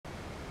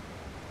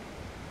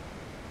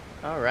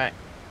All right.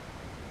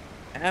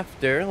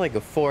 After like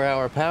a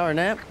 4-hour power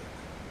nap,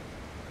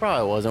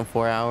 probably wasn't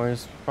 4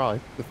 hours, probably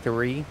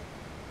three.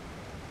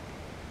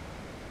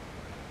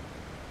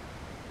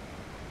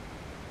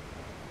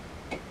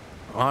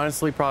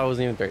 Honestly, probably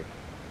wasn't even three.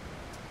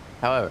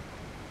 However,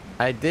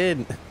 I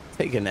did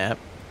take a nap.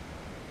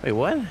 Wait,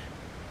 what?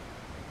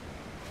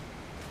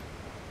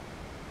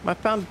 My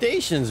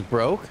foundation's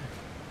broke.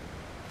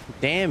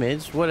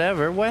 Damaged,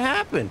 whatever. What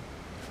happened?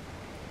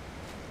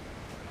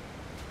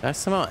 Did I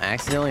somehow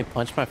accidentally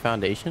punch my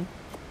foundation?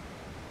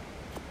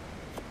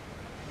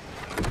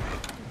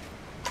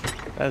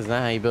 That is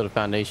not how you build a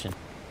foundation.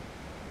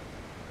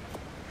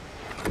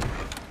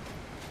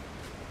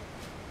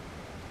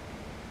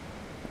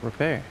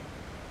 Repair.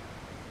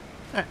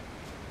 Alright.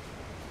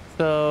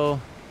 So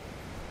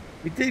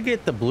we did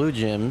get the blue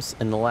gems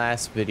in the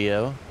last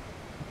video.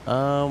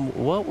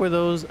 What were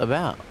those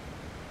about?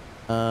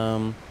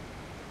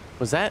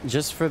 Was that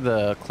just for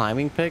the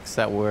climbing picks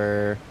that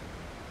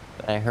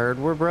I heard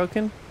were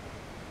broken?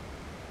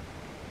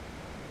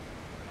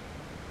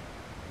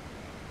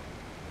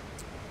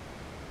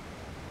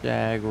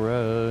 Jag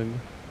rug.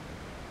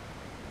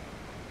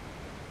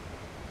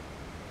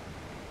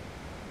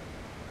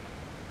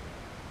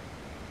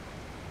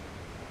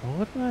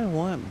 What do I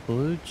want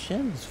blue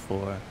gems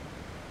for?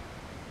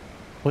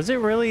 Was it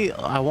really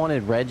I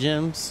wanted red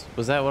gems?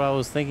 Was that what I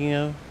was thinking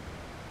of?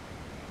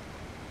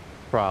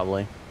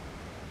 Probably.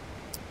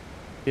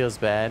 Feels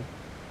bad.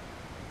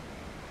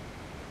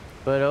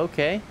 But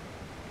okay.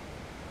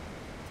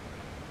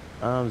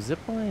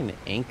 Zipline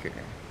anchor.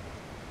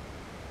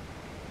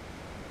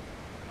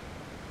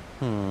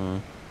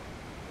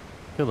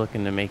 Good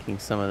looking to making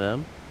some of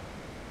them.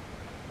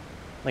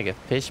 Like a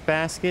fish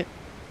basket.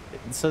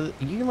 So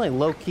you can like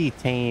low-key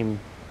tame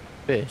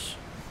fish.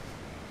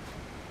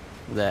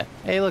 That.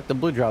 Hey, look, the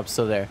blue drop's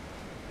still there.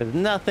 Because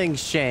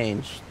nothing's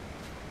changed.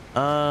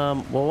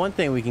 Well, one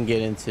thing we can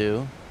get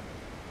into.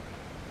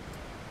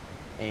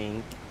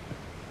 Ink.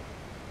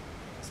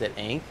 Is it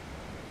ink?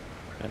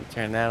 Gonna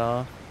turn that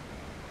off.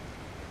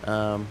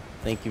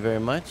 Thank you very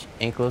much.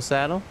 Ankle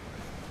saddle.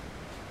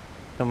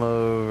 Come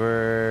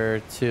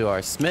over to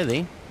our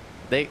smithy.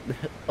 A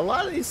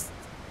lot of these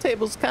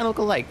tables kind of look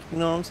alike. You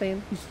know what I'm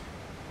saying?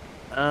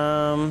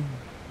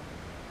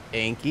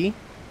 Inky.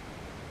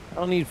 I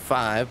don't need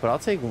 5, but I'll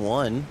take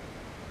 1.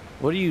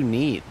 What do you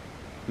need?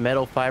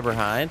 Metal fiber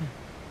hide.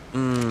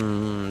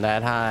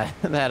 That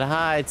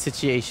hide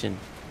situation.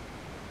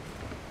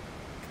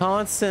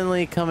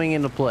 Constantly coming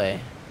into play.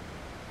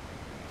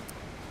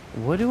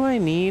 What do I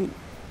need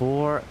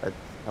for a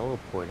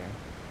teleporter?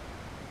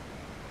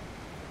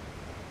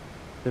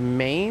 The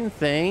main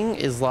thing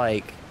is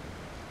like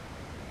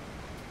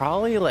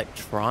probably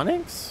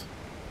electronics.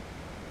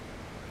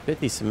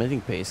 50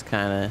 cementing paste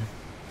kind of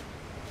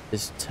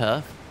is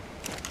tough.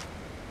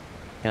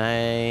 Can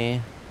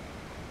I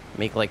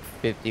make like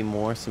 50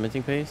 more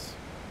cementing paste?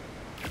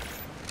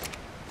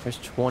 There's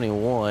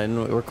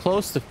 21. We're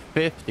close to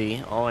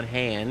 50 on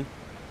hand.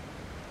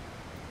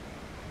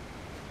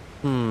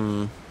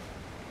 You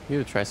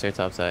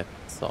Triceratops I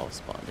saw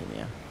spawned in,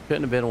 yeah.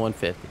 Couldn't have been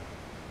 150.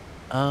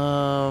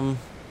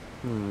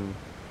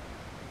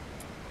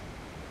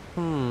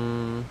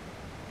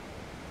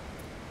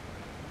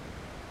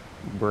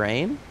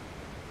 Brain?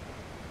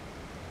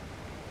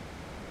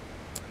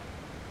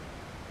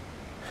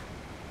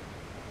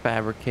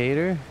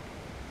 Fabricator?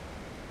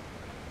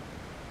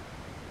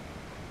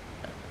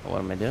 What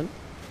am I doing?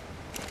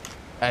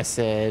 I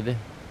said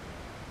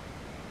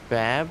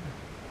Fab.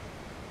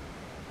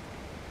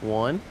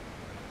 1.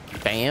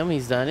 Bam,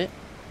 he's done it.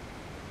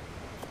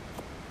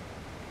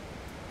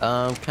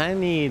 Kind of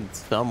need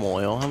some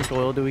oil. How much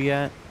oil do we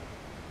got?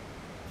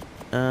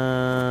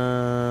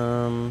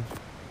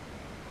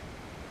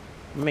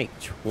 Make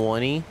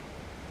 20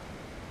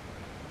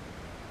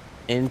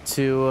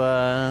 into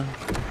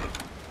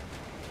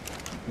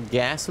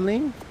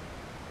gasoline.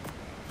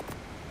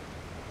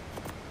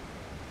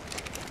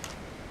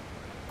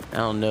 I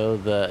don't know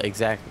the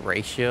exact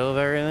ratio of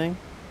everything.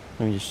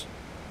 Let me just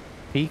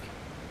peek.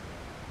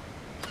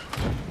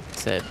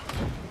 Let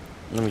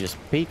me just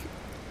peek.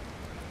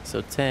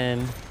 So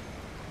 10.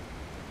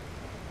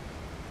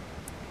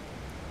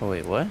 Oh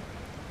wait, what?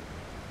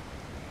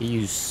 You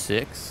used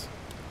 6?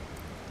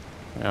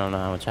 I don't know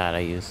how much hide I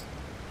used.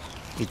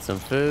 Eat some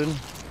food.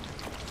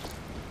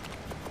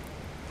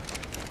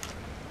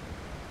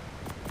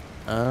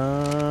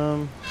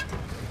 So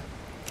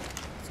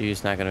you're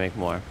just not gonna make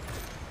more.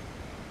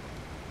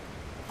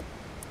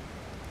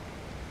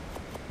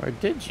 Or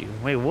did you?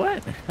 Wait,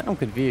 what? I'm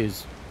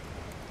confused.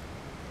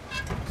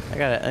 I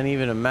got an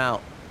uneven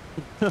amount.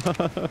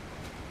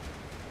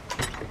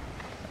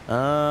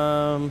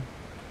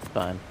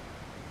 Fine.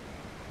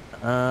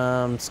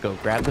 Let's go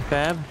grab the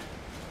fab. Do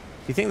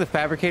you think the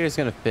fabricator is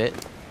gonna fit?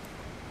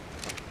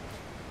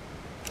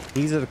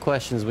 These are the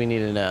questions we need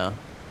to know.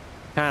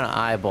 Kind of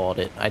eyeballed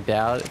it. I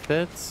doubt it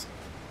fits.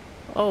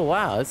 Oh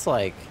wow, it's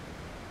like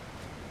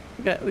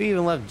we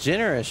even left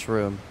generous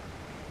room.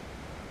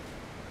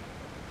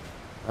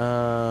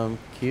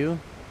 Q.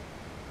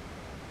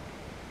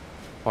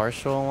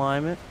 Partial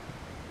alignment.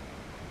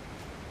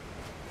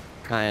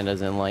 Kinda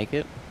doesn't like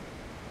it.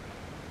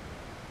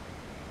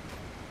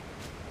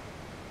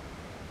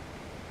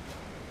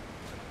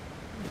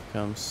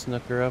 Come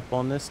snooker up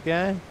on this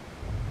guy.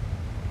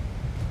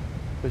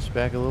 Push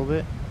back a little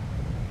bit.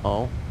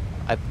 Oh,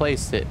 I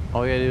placed it.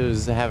 All you gotta do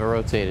is have it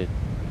rotated.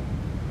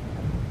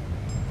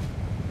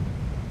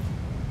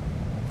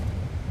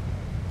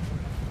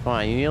 Come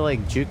on, you need to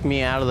like juke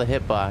me out of the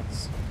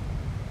hitbox.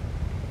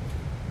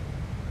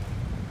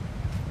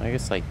 I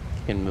guess I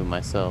can move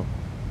myself.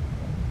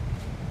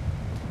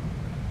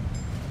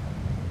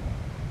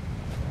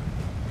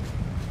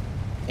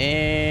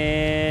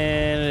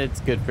 And it's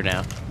good for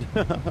now.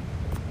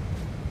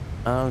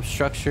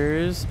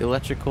 Structures,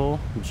 electrical,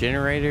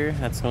 generator.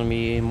 That's gonna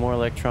be more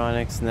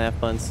electronics and that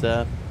fun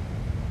stuff.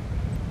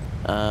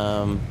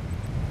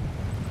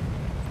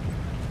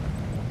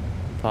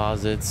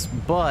 Deposits,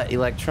 but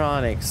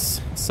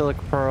electronics,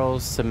 silica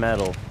pearls to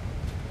metal.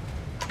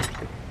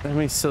 How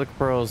many silica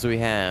pearls do we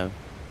have?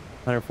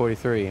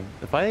 143.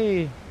 If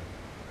I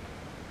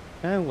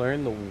can I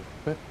learn the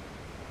whip?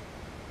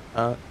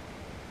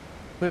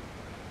 Whip.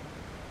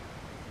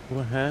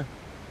 What? Huh?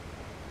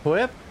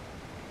 Whip?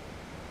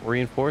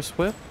 Reinforced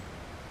whip?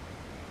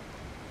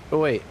 Oh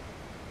wait.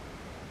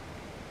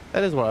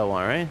 That is what I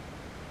want, right?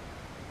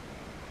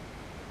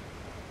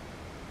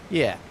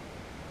 Yeah.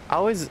 I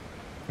always,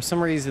 for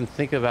some reason,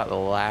 think about the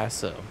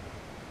lasso.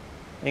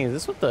 Dang, is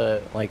this what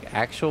the like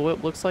actual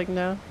whip looks like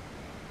now?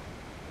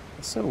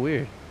 It's so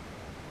weird.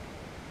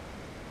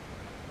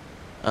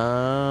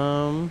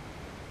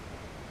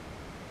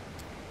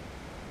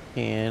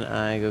 Can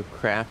I go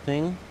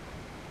crafting?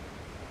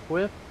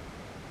 Whip?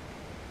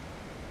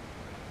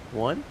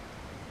 One?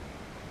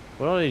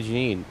 What all did you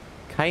need?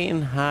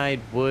 Chitin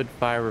hide, wood,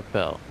 fire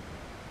repel.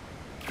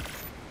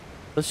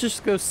 Let's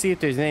just go see if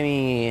there's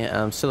any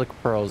silica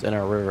pearls in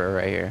our river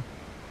right here.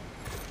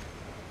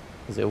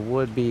 Because it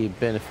would be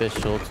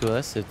beneficial to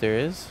us if there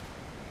is.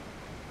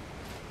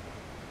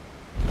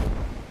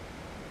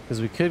 Because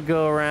we could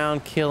go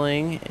around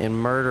killing and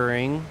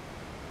murdering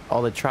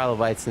all the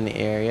trilobites in the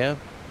area.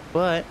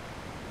 But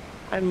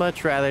I'd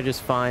much rather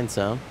just find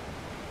some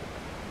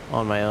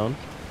on my own.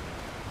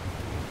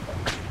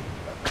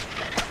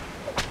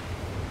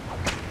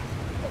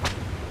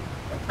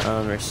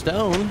 There's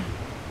stone.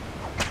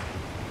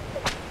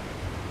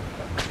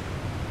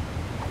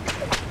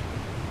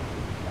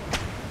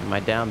 Am I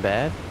down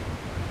bad?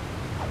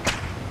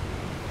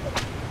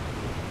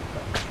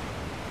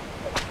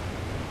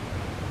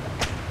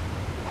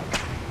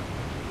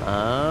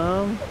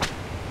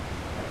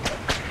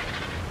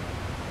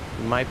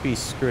 Might be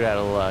screwed out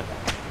of luck.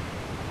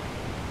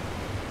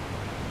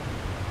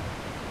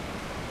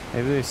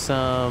 Maybe there's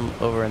some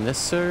over in this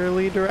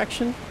southerly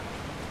direction.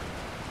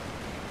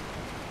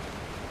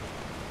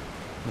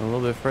 A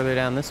little bit further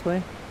down this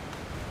way.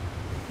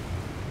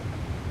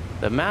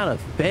 The amount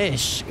of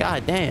fish,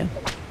 god damn.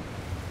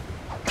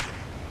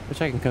 Wish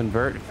I can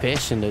convert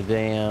fish into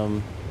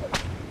damn.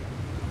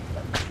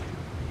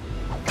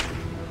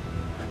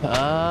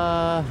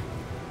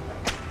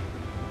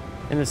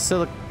 In the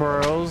silica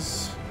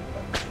pearls.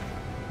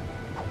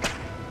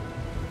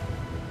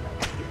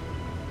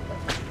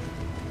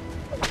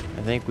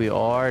 I think we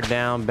are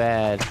down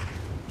bad.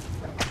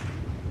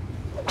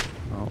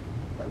 Oh.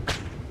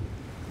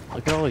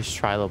 Look at all these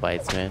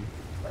trilobites, man.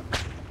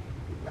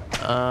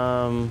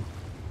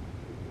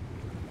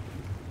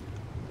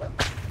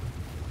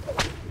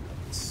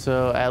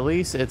 So at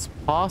least it's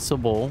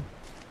possible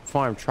to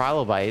farm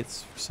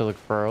trilobites for silica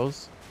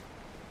pearls.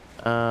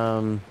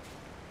 I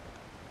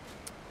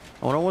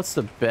wonder what's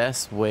the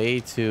best way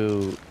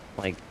to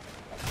like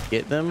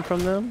get them from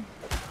them.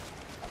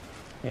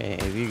 Hey,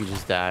 if you could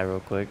just die real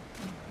quick.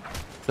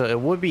 So it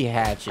would be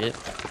hatchet,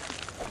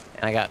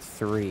 and I got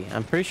 3.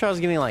 I'm pretty sure I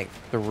was getting like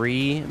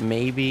 3,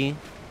 maybe.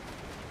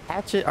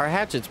 Hatchet, our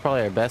hatchet's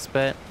probably our best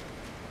bet,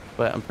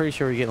 but I'm pretty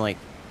sure we're getting like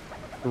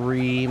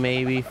 3,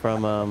 maybe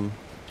from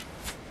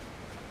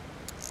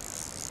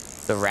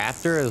the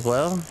raptor as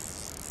well.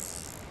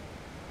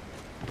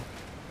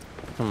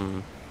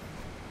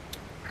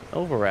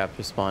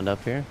 Oviraptor spawned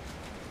up here.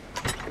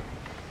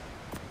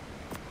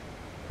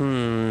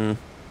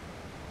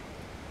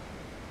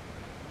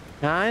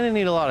 Kinda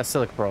need a lot of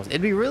silica pearls.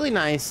 It'd be really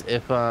nice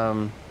if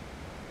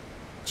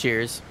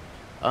cheers.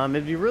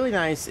 It'd be really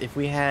nice if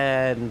we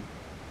had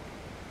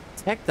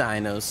tech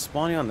dinos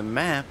spawning on the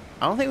map.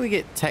 I don't think we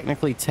get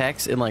technically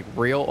techs in like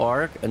real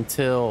Ark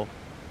until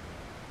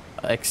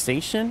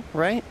extinction,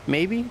 right?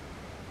 Maybe.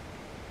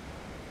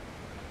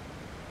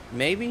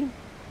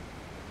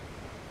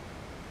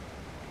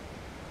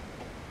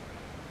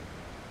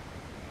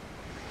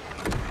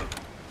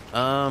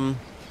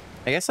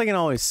 I guess I can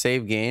always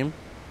save game.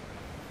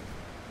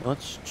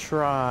 Let's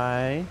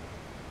try.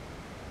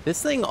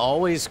 This thing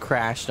always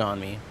crashed on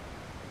me.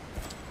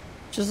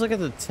 Just look at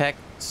the tech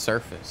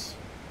surface.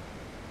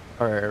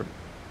 Or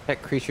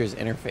tech creature's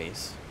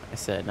interface. I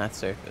said, not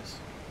surface.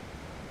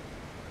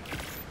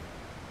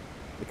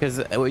 Because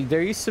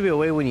there used to be a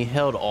way when you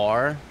held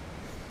R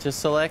to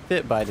select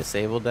it, but I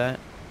disabled that.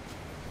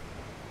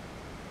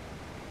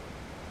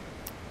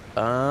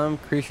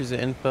 Creatures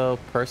and info,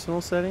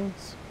 personal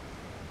settings.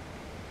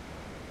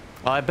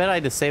 Oh, I bet I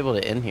disabled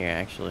it in here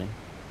actually.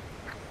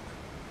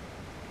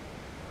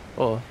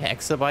 Oh,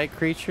 hexabyte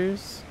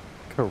creatures,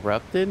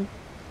 corrupted.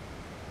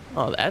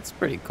 Oh, that's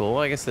pretty cool.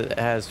 I guess it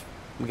has.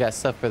 We got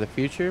stuff for the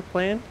future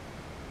planned.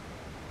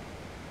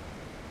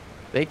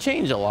 They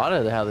changed a lot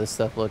of how this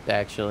stuff looked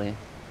actually.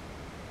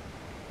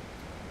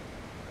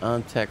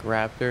 Tech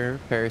Raptor,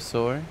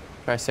 Parasaur,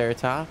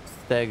 Triceratops,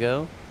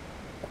 Stego,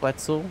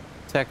 Quetzal,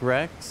 Tech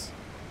Rex,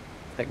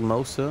 Tech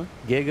Mosa,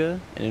 Giga,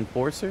 and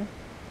Enforcer.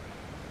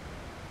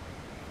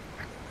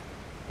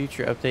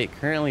 Future update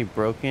currently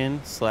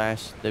broken /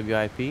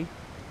 WIP.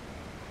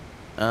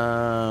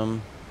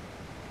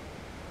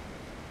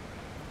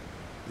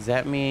 Does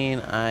that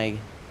mean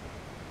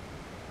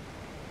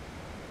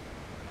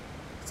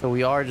so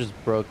we are just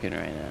broken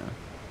right now.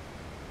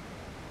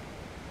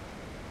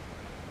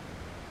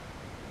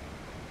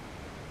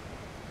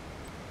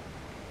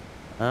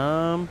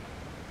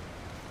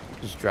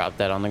 Just drop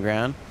that on the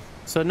ground.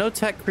 So no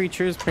tech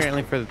creatures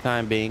apparently for the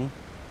time being.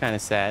 Kind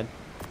of sad.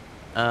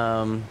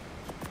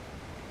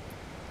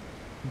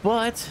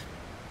 But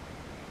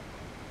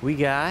we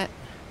got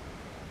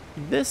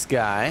this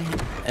guy,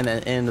 and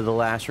at the end of the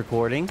last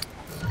recording,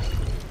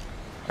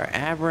 our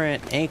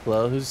aberrant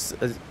Anklo, whose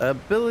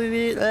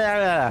ability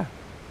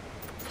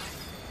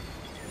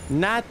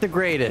not the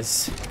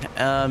greatest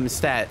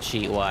stat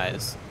sheet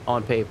wise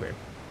on paper.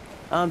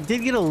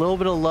 Did get a little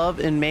bit of love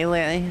in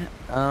melee.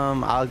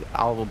 I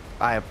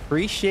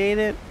appreciate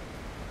it.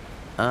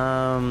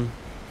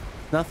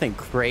 Nothing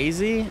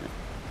crazy.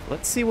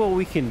 Let's see what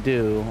we can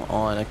do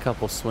on a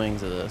couple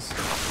swings of this.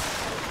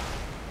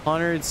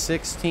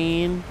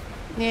 116.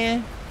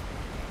 Yeah.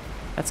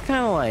 That's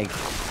kind of like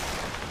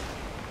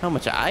how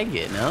much I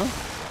get, no?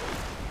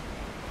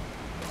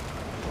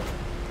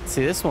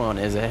 See, this one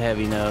is a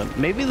heavy node.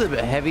 Maybe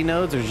the heavy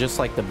nodes are just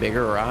like the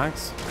bigger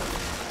rocks.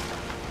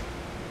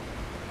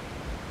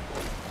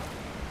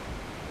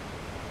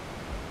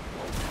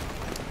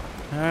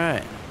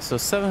 Alright, so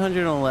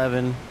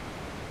 711.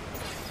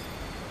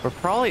 We're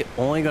probably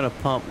only going to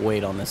pump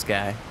weight on this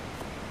guy.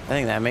 I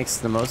think that makes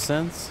the most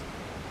sense.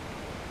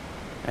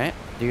 Alright,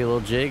 do your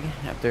little jig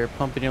after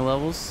pumping your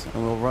levels,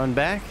 and we'll run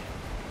back.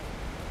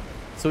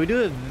 So we do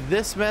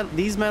have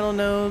these metal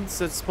nodes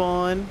that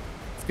spawn.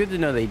 It's good to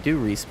know they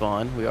do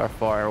respawn. We are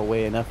far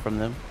away enough from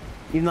them.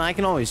 Even though I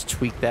can always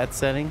tweak that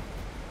setting.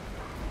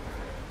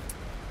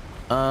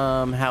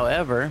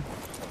 However,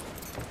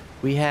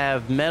 we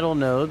have metal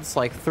nodes,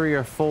 like 3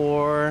 or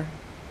 4,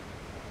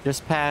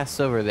 just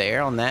past over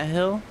there on that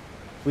hill.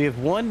 We have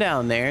one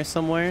down there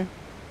somewhere.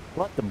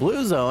 What the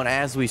blue zone,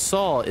 as we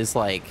saw, is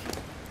like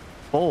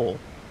full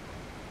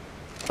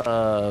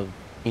of,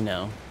 you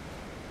know,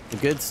 the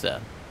good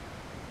stuff.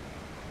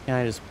 Can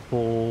I just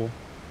pull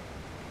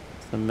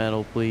some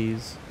metal,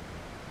 please?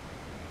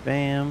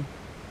 Bam.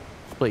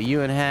 Split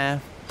you in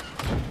half.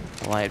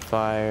 Light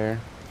fire.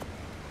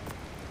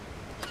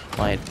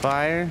 Light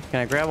fire. Can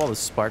I grab all the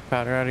spark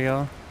powder out of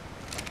y'all?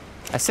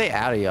 I say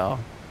out of y'all.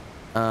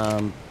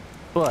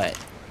 But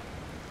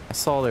I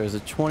saw there was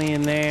a 20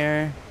 in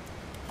there,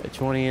 a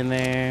 20 in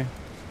there,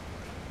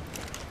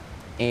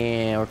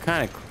 and we're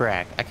kind of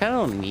cracked. I kind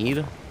of don't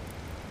need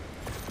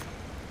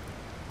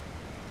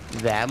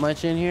that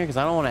much in here because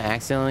I don't want to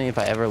accidentally, if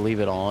I ever leave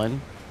it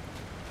on,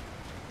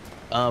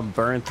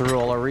 burn through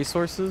all our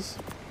resources.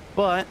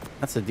 But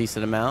that's a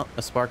decent amount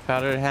of spark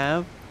powder to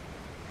have.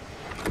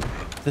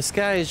 This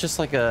guy is just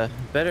like a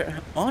better,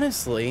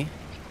 honestly,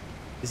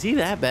 is he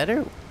that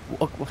better?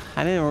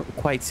 I didn't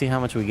quite see how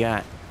much we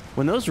got.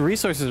 When those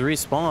resources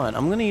respawn,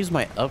 I'm gonna use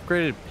my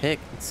upgraded pick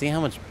and see how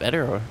much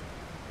better.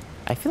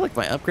 I feel like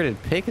my upgraded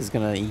pick is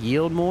gonna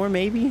yield more,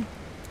 maybe.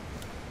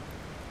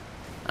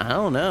 I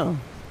don't know.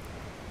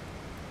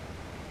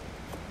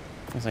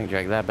 Guess I can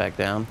drag that back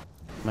down.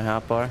 My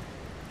hotbar.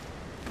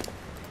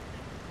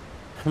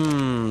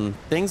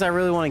 Things I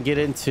really want to get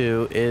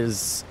into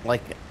is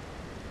like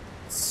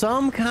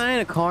some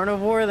kind of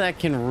carnivore that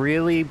can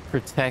really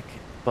protect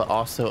but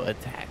also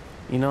attack.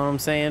 You know what I'm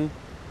saying?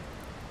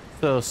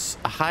 So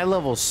a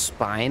high-level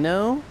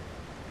Spino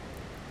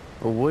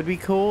would be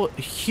cool.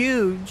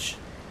 Huge.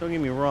 Don't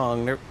get me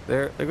wrong.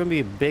 They're gonna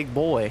be a big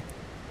boy.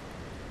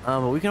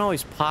 But we can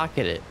always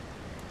pocket it.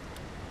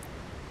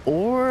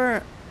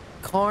 Or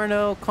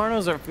Carno.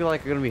 Carnos I feel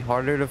like are gonna be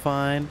harder to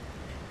find.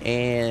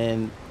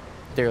 And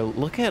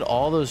look at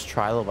all those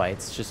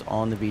trilobites just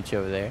on the beach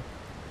over there.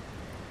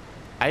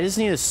 I just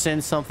need to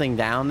send something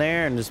down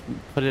there and just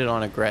put it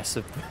on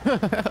aggressive.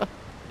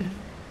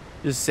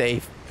 Just say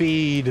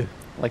feed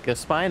like a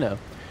Spino.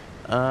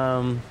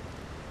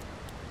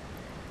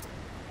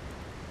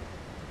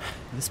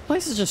 This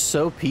place is just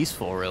so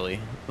peaceful, really.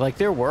 Like,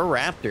 there were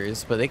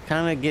raptors, but they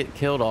kind of get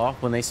killed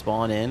off when they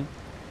spawn in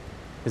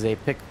because they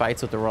pick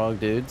fights with the wrong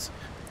dudes.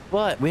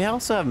 But we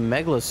also have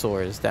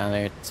megalosaurs down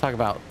there to talk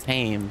about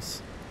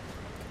tames.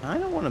 I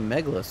don't want a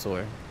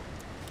megalosaur.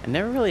 I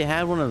never really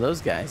had one of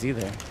those guys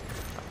either.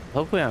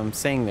 Hopefully I'm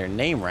saying their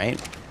name right.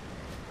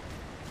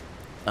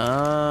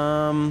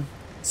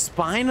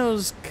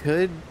 Spinos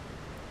could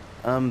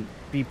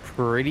be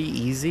pretty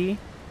easy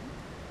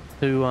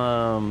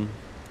to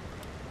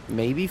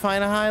maybe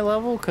find a high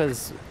level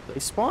because they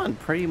spawn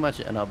pretty much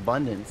in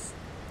abundance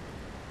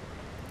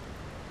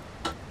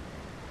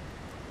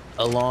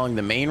along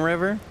the main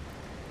river.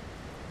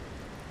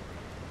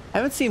 I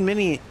haven't seen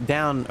many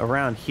down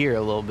around here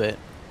a little bit.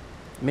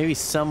 Maybe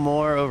some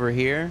more over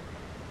here.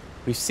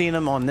 We've seen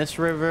them on this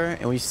river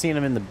and we've seen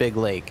them in the big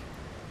lake.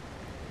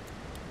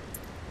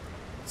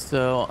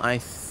 So I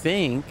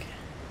think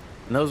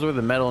those were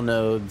the metal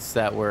nodes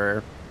that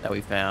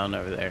we found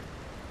over there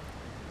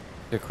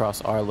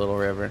across our little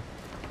river.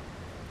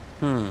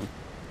 I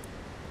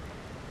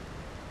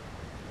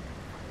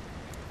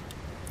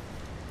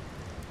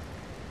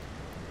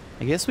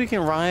guess we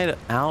can ride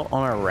out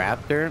on our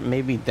raptor,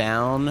 maybe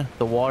down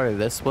the water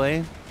this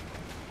way.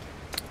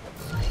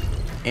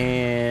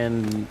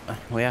 And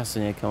we also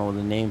need to come up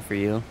with a name for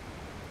you.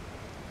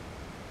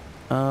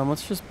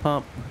 Let's just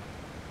pump.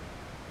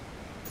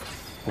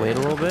 Wait a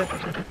little bit,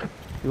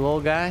 you little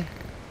guy.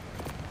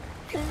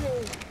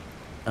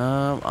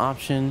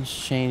 Options,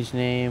 change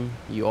name.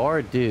 You are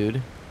a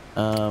dude.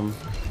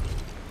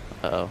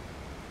 Uh-oh.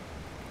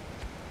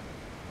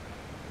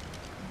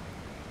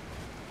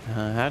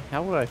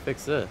 How would I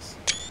fix this?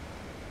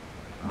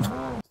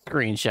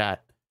 Screenshot.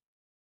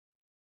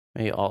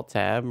 Maybe alt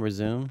tab,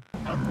 resume.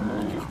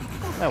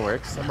 That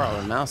works. I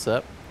brought my mouse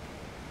up.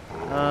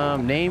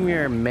 Name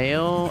your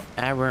male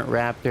aberrant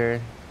raptor.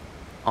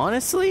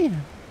 Honestly,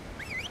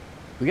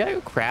 we gotta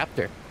go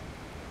crafter.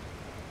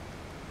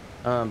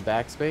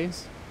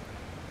 Backspace.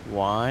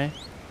 Y.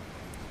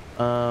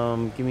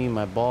 Give me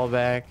my ball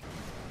back.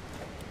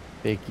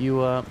 Pick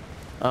you up.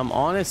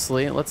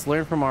 Honestly, let's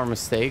learn from our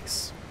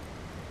mistakes.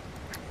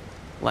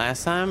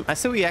 Last time, I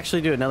said we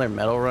actually do another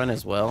metal run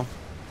as well.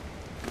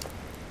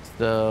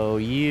 So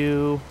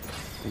you,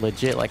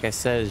 legit, like I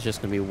said, is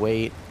just gonna be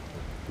wait.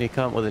 Need to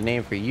come up with a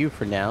name for you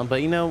for now,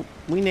 but you know,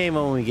 we name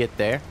them when we get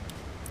there.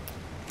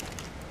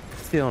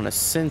 Feeling a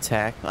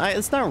syntax.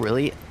 It's not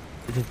really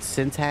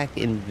syntax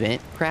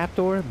invent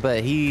Craptor,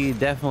 but he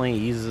definitely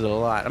uses it a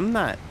lot. I'm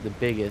not the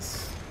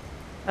biggest.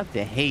 I have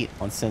to hate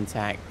on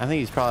syntax. I think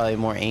he's probably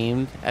more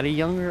aimed at a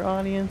younger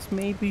audience,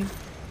 maybe.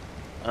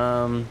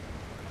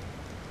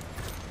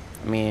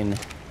 I mean,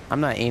 I'm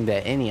not aimed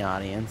at any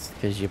audience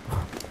because you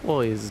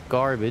boys is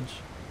garbage.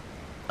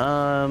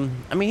 I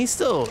mean, he's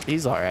all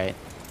right.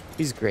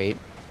 He's great.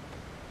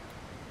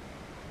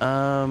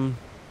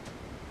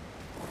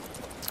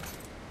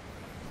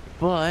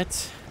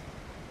 But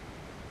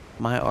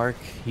my ARC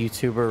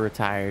YouTuber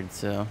retired,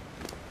 so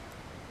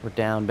we're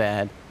down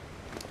bad.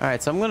 All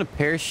right, so I'm gonna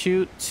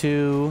parachute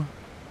to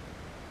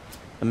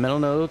the metal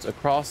nodes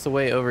across the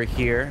way over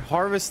here,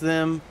 harvest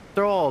them,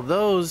 throw all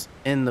those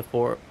in the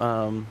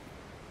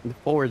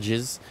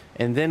forages,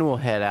 and then we'll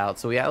head out.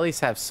 So we at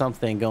least have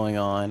something going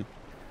on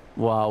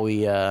while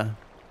we what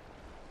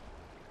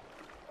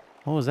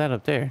was that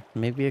up there?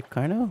 Maybe a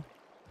Carno?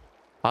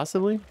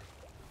 Possibly.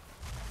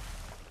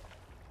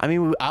 I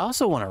mean, I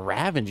also want a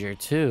Ravager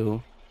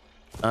too.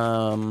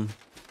 Of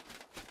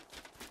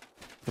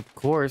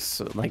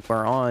course, like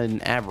we're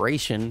on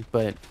aberration,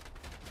 but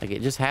like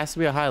it just has to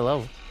be a high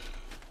level.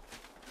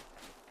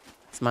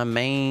 It's my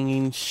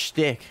main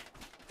shtick.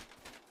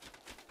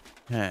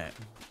 All right,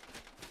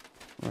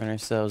 run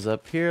ourselves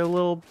up here a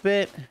little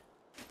bit.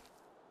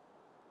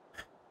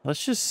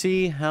 Let's just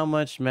see how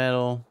much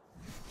metal.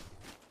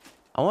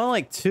 I want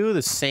like 2 of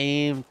the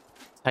same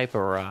type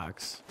of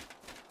rocks.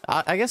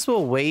 I guess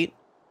we'll wait.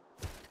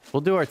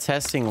 We'll do our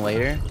testing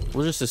later.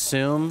 We'll just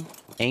assume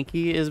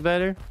Anki is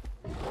better.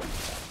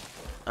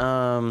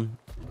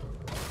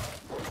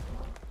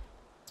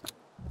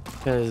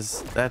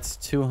 Because that's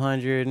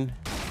 200,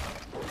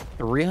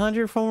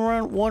 300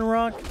 from one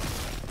rock.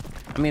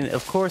 I mean,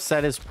 of course,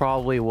 that is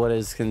probably what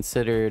is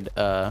considered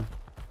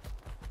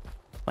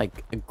like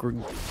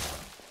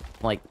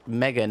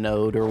mega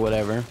node or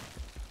whatever.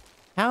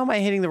 How am I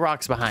hitting the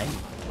rocks behind me?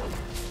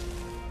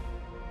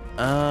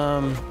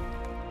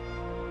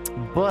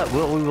 But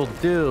what we will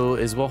do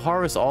is we'll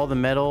harvest all the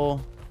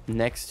metal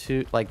next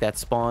to, like, that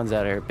spawns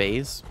at our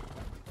base,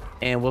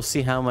 and we'll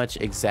see how much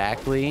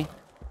exactly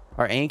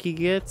our Anki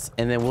gets,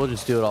 and then we'll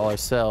just do it all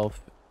ourselves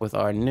with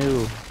our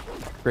new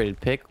upgraded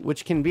pick,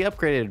 which can be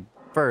upgraded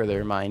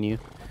further, mind you,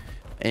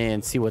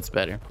 and see what's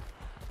better.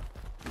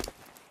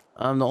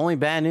 The only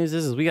bad news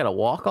is we gotta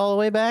walk all the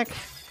way back,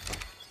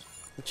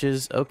 which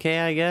is okay,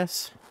 I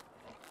guess.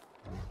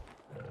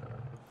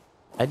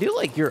 I do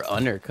like your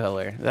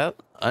undercolor. That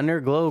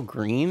underglow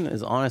green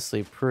is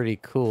honestly pretty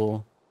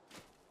cool.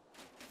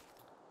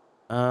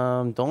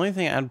 The only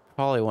thing I'd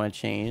probably want to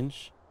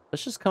change.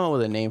 Let's just come up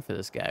with a name for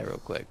this guy real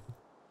quick.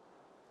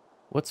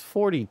 What's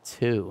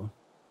 42?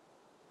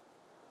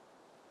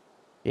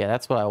 Yeah,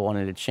 that's what I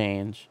wanted to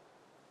change.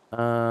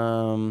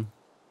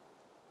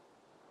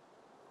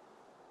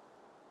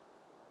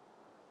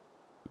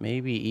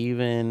 Maybe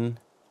even.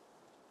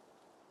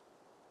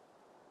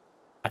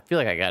 I feel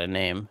like I got a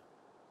name.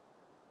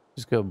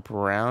 Just go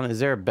brown. Is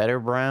there a better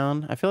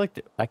brown? I feel like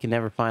I can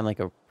never find like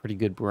a pretty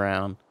good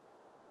brown.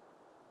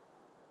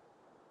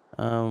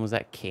 Was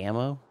that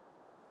camo?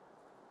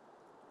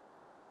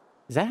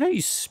 Is that how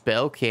you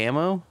spell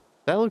camo?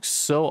 That looks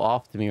so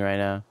off to me right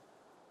now.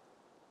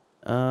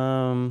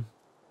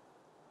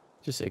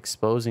 Just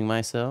exposing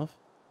myself.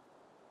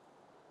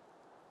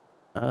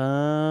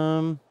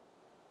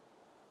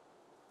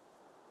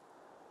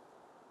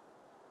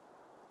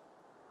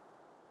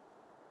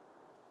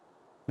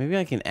 Maybe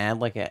I can add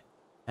like a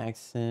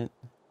accent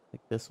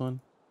like this one.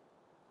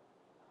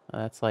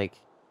 That's like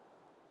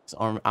his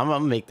arm. I'm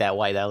gonna make that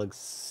white. That looks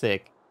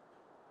sick.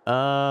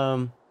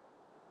 All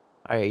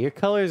right, your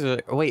colors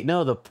are. Wait,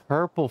 no, the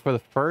purple for the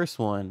first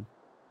one.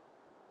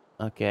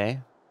 Okay,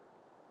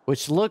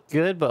 which look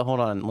good, but hold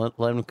on, let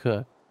them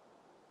cook.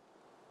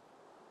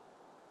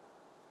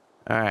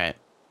 All right,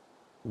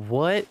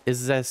 what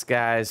is this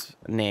guy's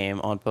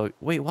name on Poke?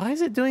 Wait, why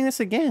is it doing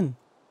this again?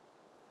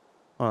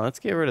 Oh, let's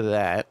get rid of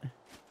that.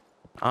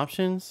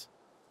 Options.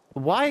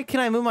 Why can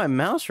I move my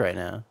mouse right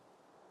now?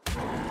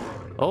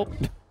 Oh.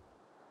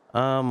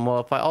 Well,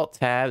 if I alt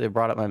tab, it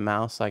brought up my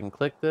mouse, so I can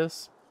click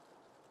this.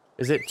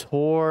 Is it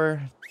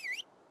Torterra?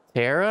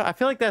 I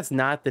feel like that's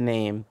not the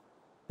name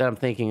that I'm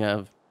thinking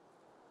of.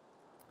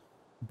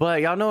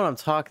 But y'all know what I'm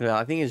talking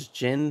about. I think it's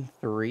Gen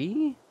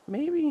 3,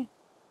 maybe?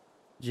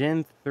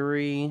 Gen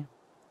 3.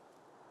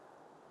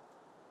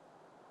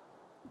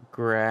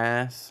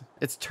 Grass.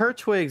 It's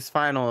Turtwig's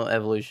final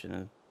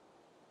evolution.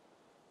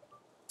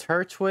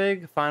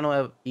 Turtwig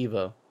final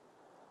Evo.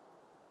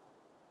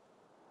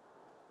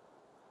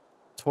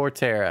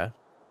 Torterra.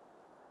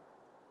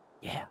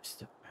 Yeah,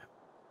 still.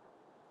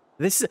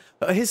 This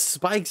his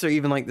spikes are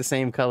even like the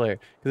same color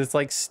because it's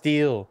like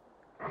steel.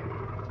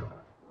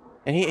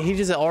 And he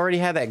just already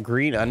had that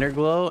green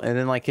underglow, and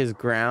then like his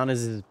ground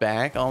is his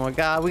back. Oh my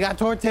god, we got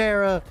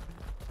Torterra.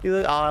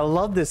 Oh, I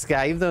love this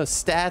guy, even though his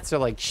stats are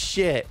like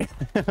shit.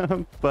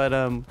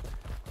 But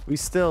we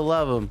still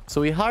love him. So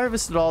we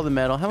harvested all the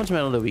metal. How much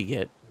metal did we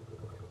get?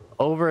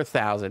 Over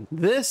 1,000.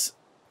 This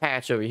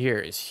patch over here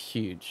is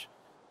huge,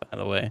 by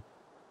the way.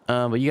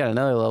 But you got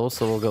another level,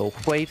 so we'll go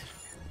wait.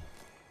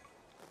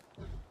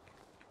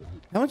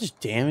 How much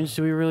damage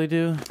do we really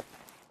do?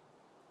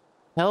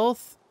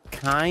 Health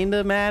kind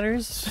of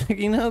matters,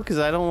 you know, because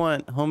I don't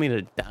want homie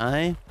to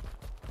die.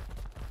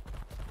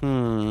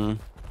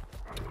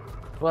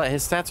 Well,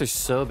 his stats are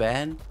so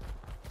bad.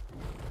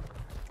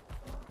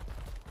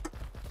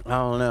 I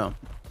don't know.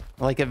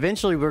 Like,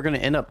 eventually we're going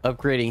to end up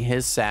upgrading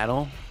his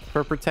saddle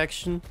for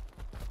protection.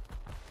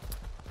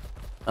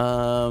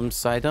 So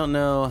I don't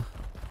know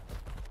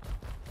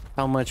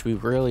how much we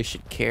really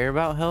should care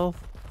about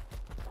health.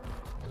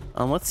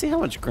 Let's see how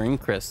much green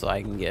crystal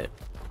I can get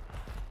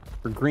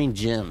for green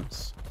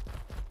gems.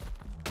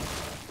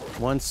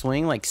 One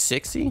swing, like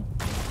 60.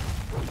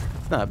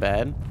 It's not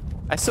bad.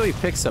 I saw he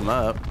picked some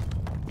up.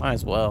 Might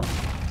as well.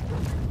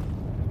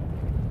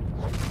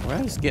 Where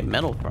did I just get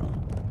metal from?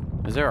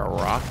 Is there a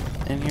rock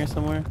in here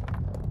somewhere?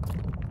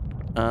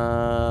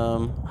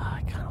 I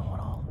kind of want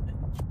all of it.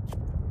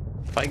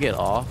 If I get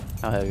off,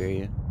 how heavy are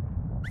you?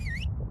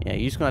 Yeah,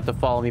 you're just gonna have to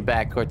follow me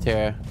back,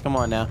 Torterra. Come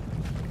on now.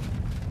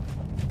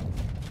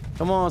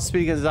 Come on,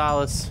 Speedy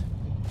Gonzalez.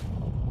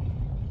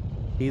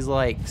 He's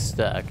like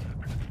stuck.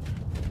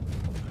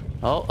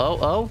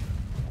 Oh.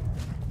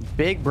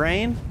 Big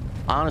Brain.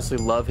 Honestly,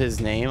 love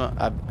his name.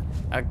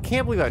 I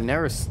can't believe I've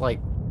never like,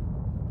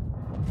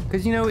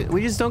 because you know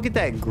we just don't get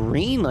that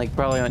green like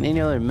probably on any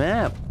other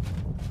map,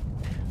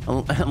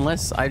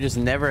 unless I just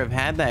never have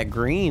had that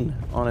green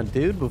on a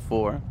dude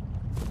before.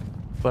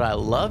 But I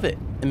love it.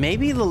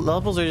 Maybe the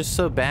levels are just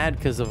so bad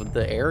because of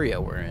the area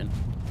we're in.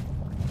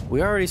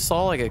 We already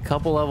saw like a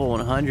couple level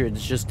 100s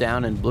just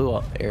down in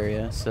blue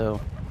area, so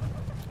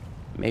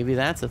maybe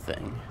that's a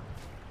thing.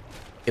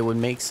 It would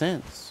make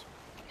sense.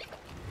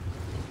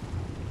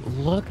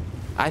 Look,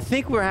 I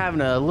think we're having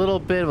a little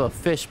bit of a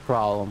fish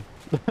problem.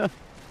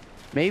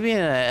 Maybe in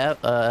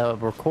a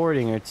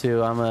recording or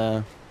two, I'm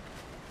a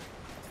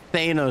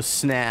Thanos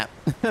snap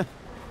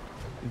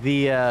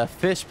the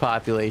fish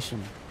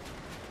population.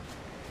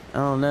 I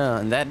don't know,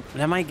 and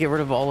that might get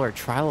rid of all our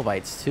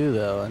trilobites too,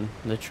 though, and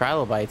the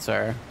trilobites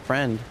are our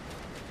friend.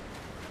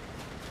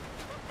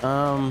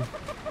 I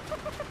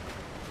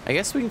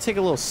guess we can take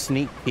a little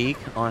sneak peek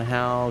on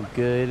how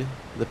good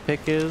the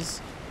pick is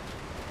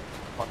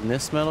on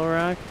this metal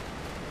rock.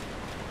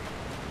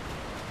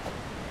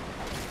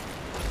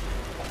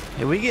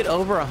 If we get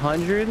over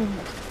 100 and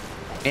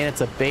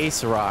it's a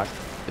base rock,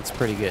 it's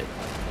pretty good.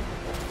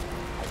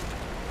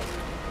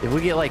 If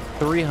we get like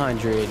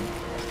 300,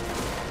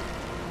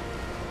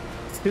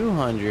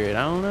 200,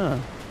 I don't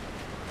know.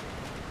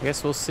 I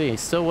guess we'll see.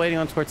 Still waiting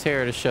on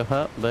Torterra to show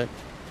up, but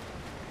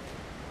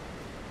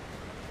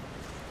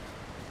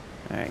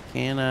all right,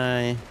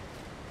 I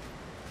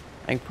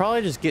can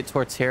probably just get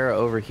Torterra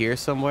over here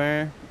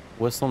somewhere,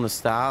 whistle him to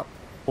stop,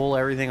 pull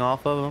everything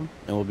off of him,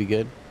 and we'll be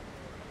good.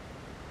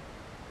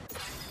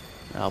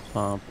 I'll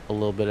pump a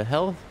little bit of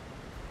health.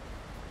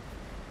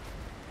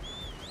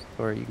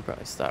 Or you can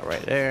probably stop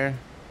right there.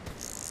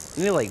 I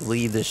need to like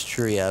leave this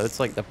tree out. It's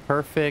like the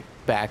perfect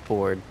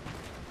backboard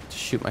to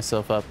shoot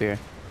myself up here.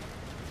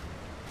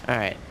 All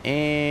right,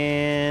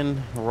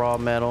 and raw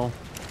metal.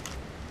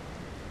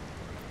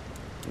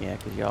 Yeah,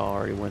 because y'all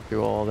already went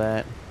through all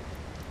that.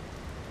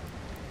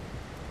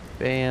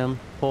 Bam,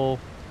 pull.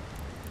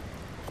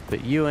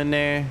 Put you in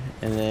there,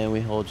 and then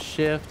we hold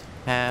shift,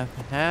 half,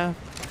 half,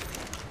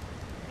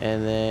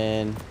 and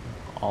then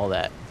all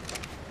that.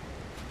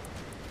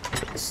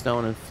 Put the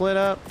stone and flint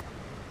up.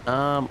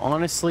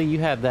 Honestly, you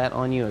have that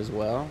on you as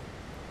well.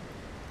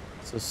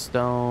 So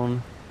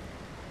stone.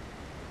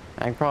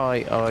 I can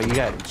probably. Oh, you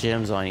got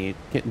gems on you.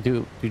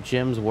 Do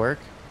gems work?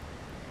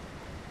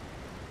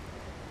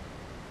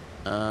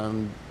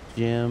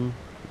 Gem,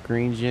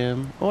 green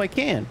gem. Oh, I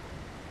can.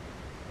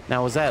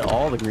 Now, was that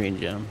all the green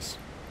gems?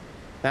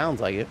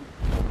 Sounds like it.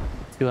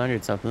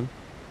 200 something.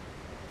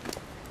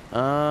 We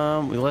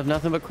left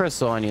nothing but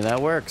crystal on you.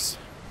 That works.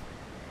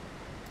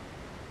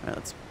 All right,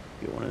 let's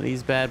get one of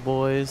these bad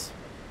boys.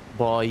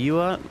 Ball you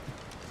up.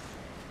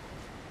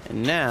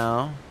 And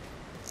now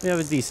we have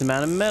a decent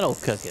amount of metal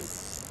cooking.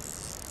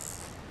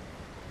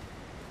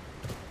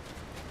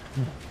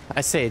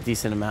 I say a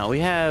decent amount. We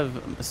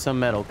have some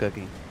metal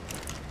cooking.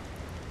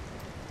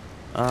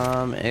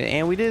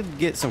 And we did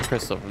get some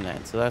crystal from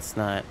that, so that's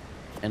not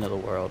end of the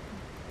world.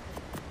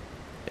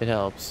 It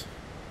helps.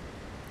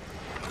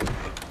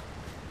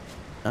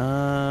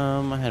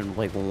 I had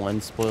like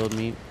one spoiled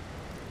meat.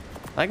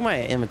 I like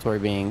my inventory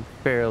being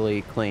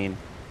fairly clean.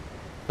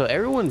 So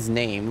everyone's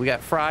name. We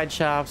got fried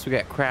chops. We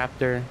got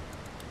crafter.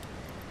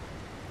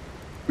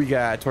 We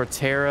got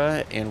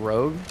Torterra and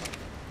Rogue.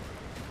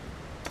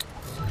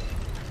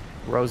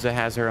 Rosa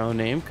has her own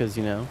name because,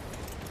 you know,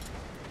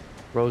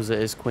 Rosa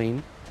is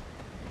queen.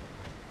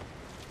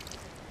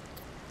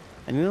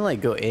 I need to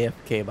like go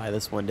AFK by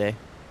this one day.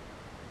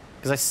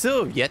 Because I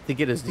still have yet to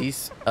get a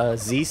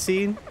Z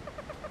seed.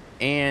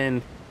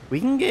 And we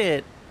can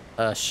get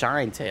a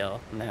Shine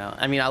Tail now.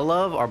 I mean, I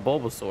love our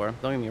Bulbasaur.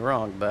 Don't get me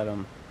wrong, but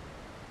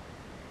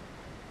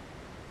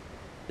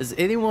does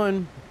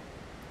anyone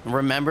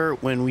remember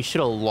when we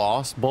should have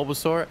lost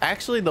Bulbasaur?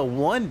 Actually, the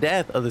one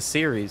death of the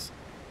series.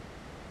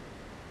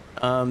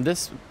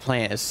 This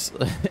plant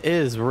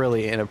is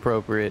really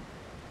inappropriate.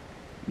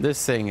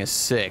 This thing is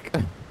sick.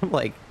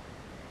 Like,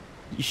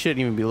 you shouldn't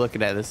even be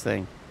looking at this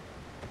thing.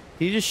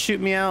 Can you just shoot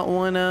me out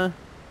one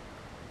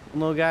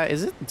little guy?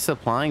 Is it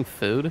supplying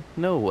food?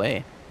 No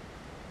way.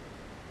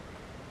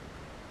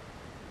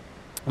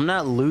 I'm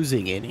not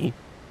losing any.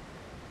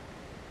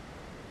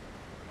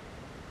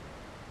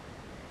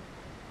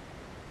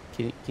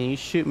 Can you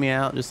shoot me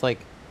out just like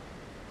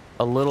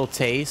a little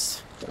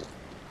taste?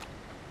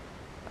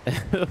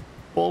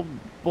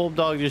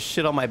 Bulldog just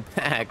shit on my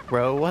back,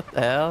 bro. What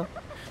the hell?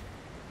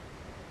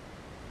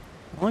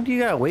 How long do you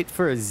gotta wait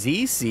for a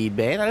Z seed,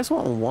 man? I just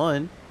want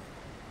one.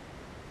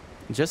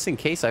 Just in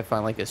case I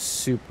find like a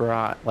super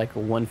hot, like a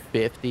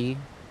 150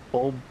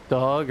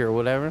 Bulldog or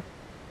whatever.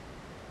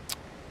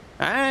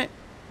 Alright.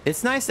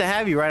 It's nice to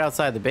have you right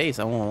outside the base.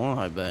 I won't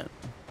lie, but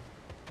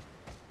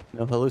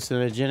no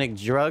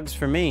hallucinogenic drugs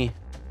for me.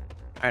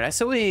 Alright, I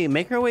said we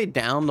make our way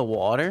down the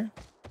water.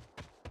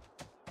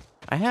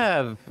 I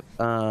have,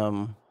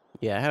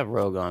 yeah, I have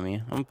Rogue on me.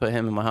 I'm gonna put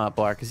him in my hot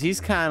bar because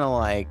he's kind of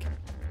like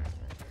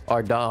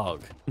our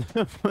dog.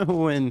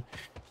 When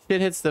shit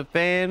hits the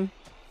fan,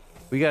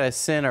 we gotta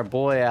send our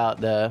boy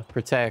out to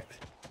protect.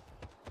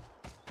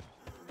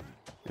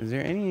 Is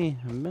there any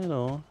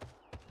metal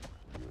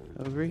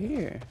over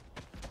here?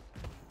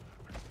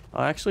 Oh,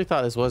 I actually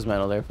thought this was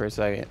metal there for a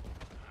second.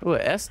 Ooh,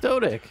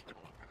 S-Dodic.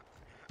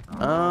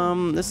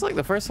 This is like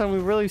the first time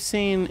we've really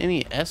seen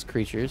any S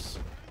creatures.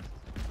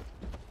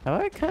 Have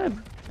I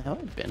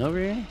been over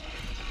here?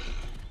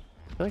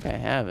 I feel like I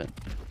haven't.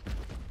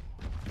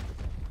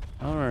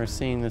 I don't remember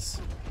seeing this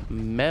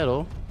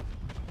metal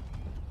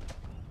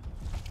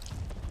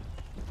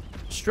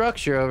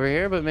structure over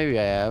here, but maybe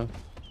I have.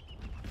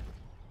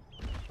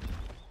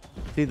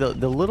 See, the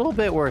little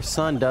bit where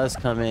sun does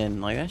come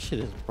in, like that shit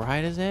is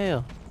bright as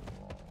hell.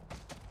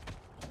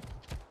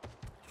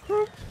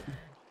 All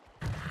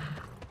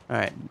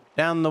right,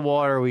 down the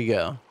water we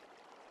go.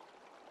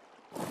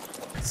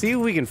 See if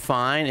we can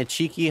find a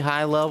cheeky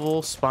high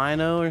level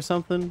Spino or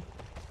something.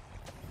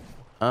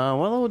 What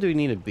level do we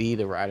need to be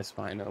to ride a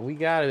Spino? We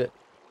gotta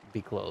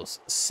be close.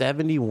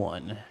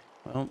 71.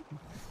 Well,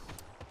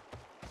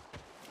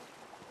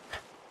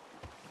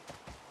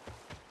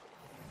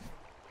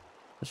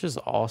 let's just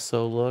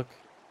also look.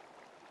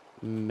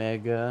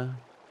 Mega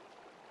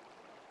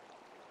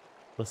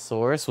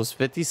Losaurus was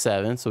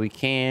 57, so we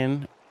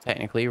can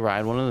technically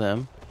ride one of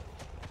them.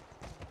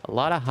 A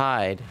lot of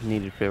hide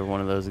needed for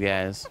one of those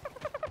guys.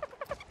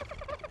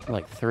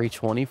 Like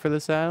 320 for the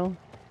saddle.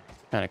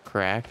 Kind of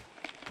crack.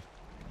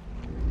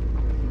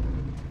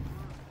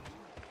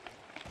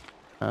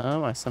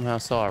 I somehow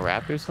saw a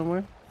raptor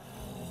somewhere.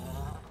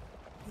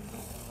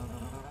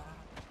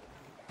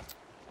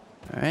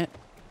 Alright.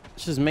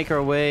 Let's just make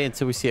our way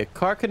until we see a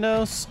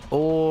Carcanos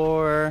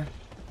or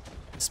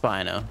a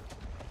Spino.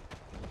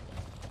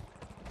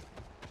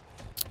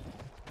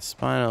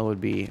 Spino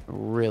would be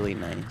really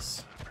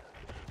nice.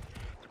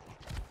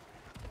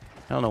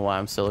 I don't know why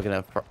I'm still looking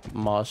at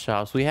moss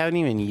shops. We haven't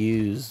even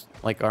used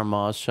like our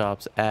moss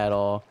shops at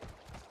all.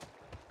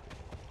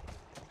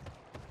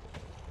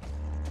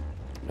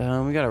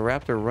 We got a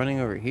raptor running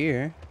over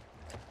here.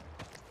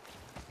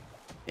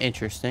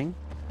 Interesting.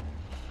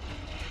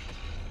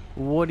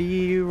 What are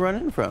you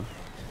running from?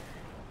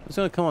 I'm just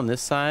gonna come on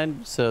this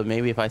side, so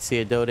maybe if I see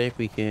a Dodic,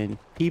 we can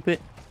peep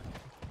it.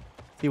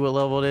 See what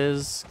level it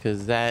is,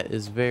 because that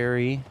is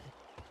very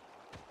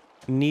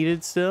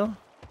needed still.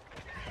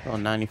 Oh,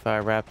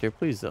 95 raptor,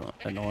 please don't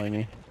annoy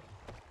me.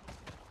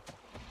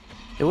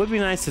 It would be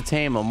nice to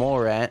tame a mole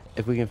rat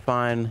if we can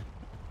find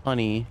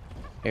honey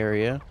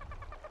area.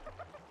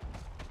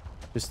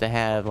 Just to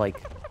have like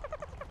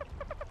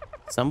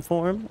some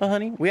form of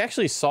honey. We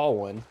actually saw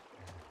one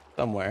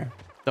somewhere.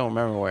 Don't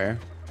remember where,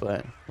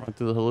 but went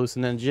through the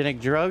hallucinogenic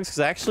drugs because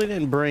I actually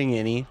didn't bring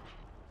any.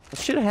 I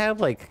should have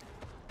had like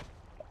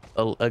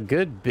a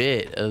good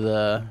bit of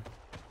the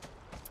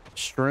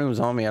shrooms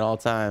on me at all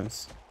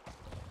times,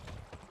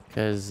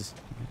 because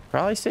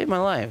probably saved my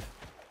life.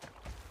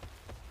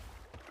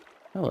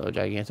 Hello,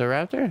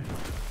 Gigantoraptor.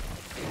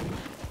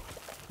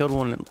 Killed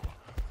one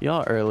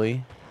y'all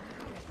early.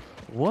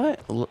 What?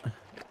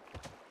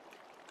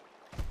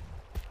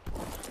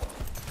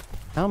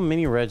 How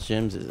many red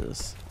gems is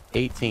this?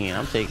 18.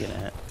 I'm taking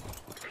that.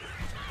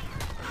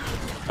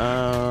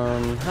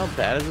 How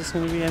bad is this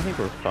going to be? I think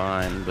we're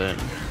fine,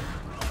 but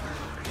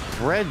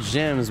red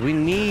gems. We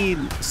need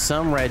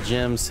some red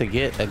gems to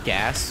get a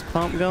gas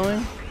pump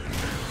going.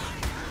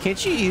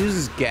 Can't you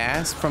use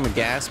gas from a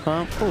gas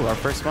pump? Oh, our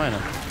first final.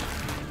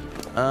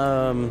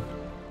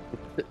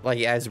 Like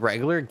as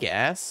regular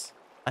gas?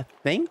 I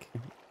think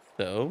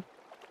so.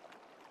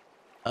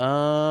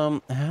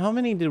 How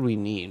many did we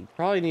need?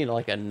 Probably need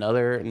like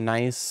another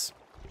nice.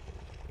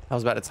 I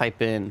was about to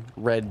type in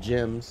red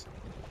gems.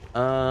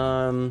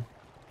 Gosh,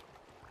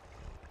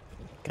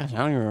 I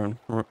don't even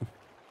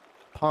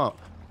pump.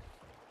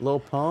 Low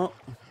pump.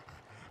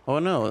 Oh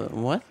no,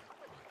 what?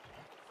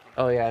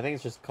 Oh yeah, I think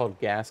it's just called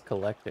gas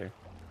collector.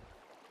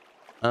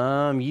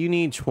 You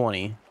need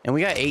 20, and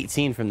we got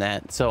 18 from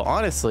that. So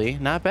honestly,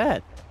 not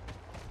bad.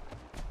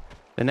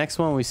 The next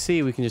one we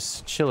see, we can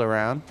just chill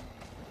around.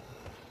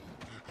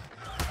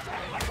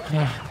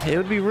 It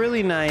would be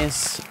really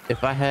nice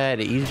if I had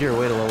an easier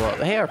way to level up.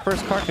 Hey, our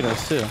first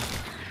Carcanos too.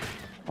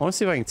 I want to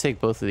see if I can take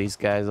both of these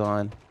guys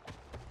on.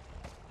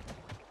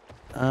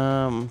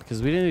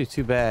 Because we didn't do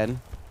too bad.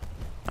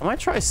 I might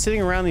try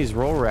sitting around these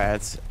roll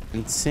rats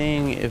and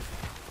seeing if...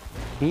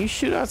 Can you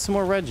shoot out some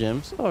more red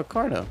gems? Oh, a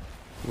Carno.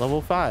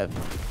 Level 5.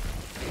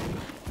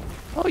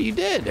 Oh, you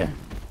did.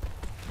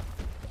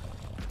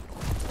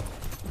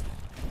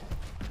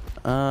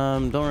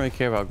 Don't really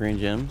care about green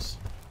gems.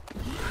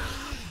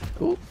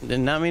 Ooh, did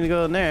not mean to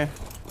go in there.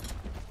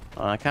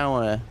 Oh, I kind of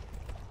want to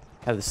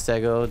have the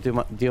stego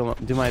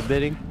do my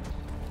bidding.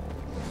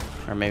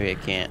 Or maybe I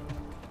can't.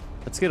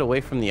 Let's get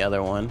away from the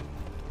other one.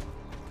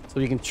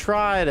 So we can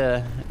try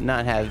to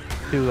not have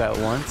two at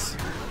once.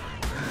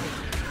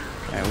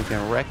 Alright, we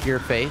can wreck your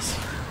face.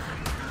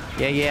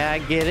 Yeah, I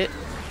get it.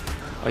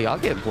 Oh, y'all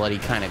get bloody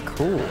kind of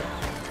cool.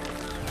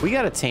 We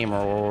got a tame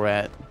roll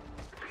rat.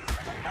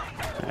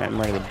 Alright, I'm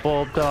ready to the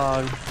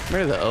bulldog. I'm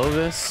ready to the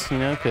Ovis, you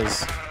know,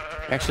 because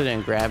I actually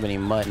didn't grab any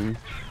mutton.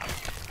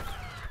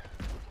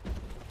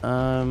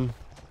 Oh,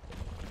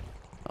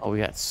 we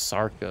got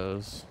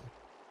Sarcos.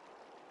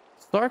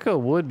 Sarco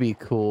would be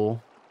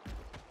cool.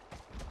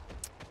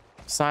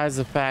 Besides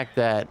the fact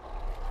that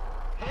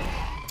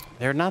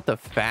they're not the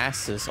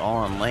fastest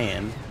on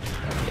land.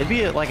 It'd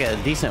be like a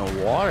decent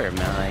water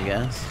mount, I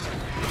guess.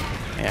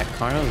 Yeah,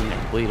 Carno's in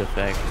a bleed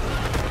effect.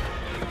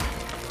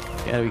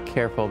 Gotta be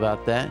careful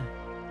about that.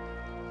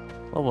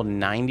 Level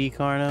 90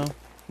 Carno?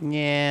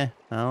 Yeah,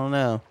 I don't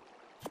know.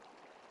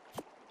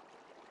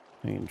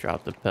 You can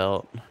drop the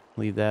pelt.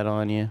 Leave that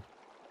on you.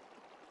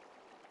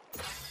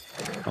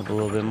 Have a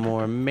little bit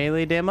more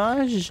melee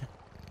damage.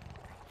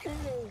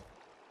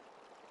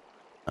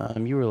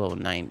 You were level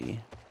 90.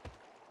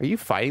 Are you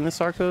fighting the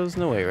Sarcos?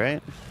 No way,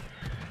 right?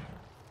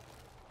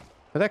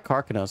 Where'd that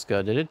Carcanos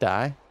go? Did it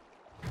die?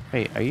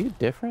 Wait, are you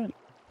different?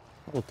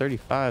 Level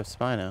 35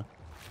 Spino.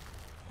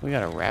 We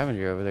got a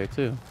Ravager over there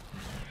too.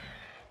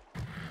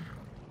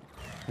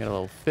 We got a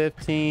level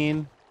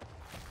 15.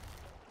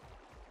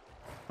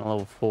 A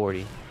level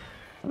 40.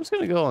 I'm just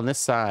gonna go on this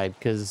side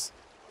because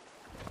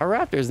our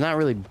Raptor is not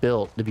really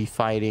built to be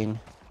fighting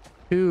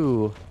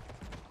too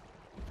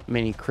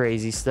many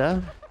crazy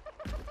stuff.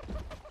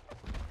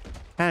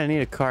 Kinda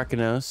need a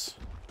Carcanos.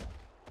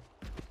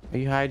 Are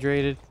you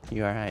hydrated?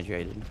 You are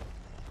hydrated.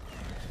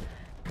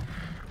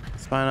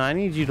 Spino, I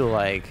need you to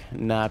like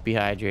not be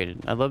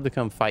hydrated. I'd love to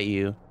come fight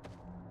you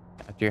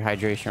after your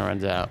hydration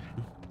runs out.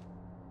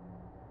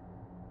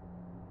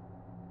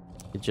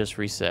 It just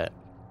reset.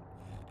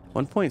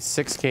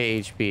 1.6k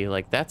HP,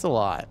 like that's a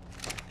lot.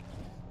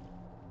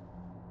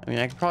 I mean,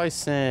 I could probably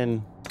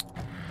send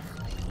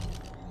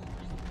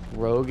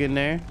Rogue in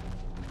there.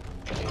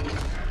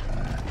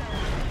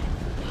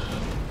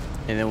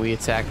 And then we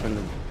attack from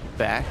the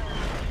back.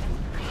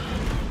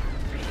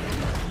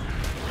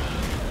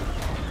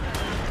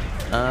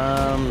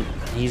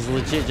 He's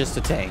legit just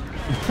a tank.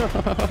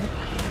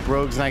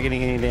 Rogue's not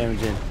getting any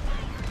damage in.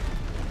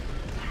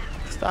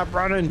 Stop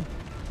running.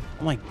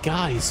 Oh my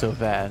god, he's so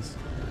fast.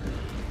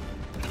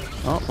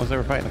 Oh, looks like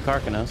we're fighting the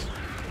Carcanos.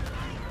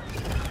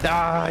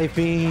 Die,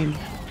 Fiend.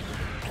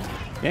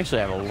 You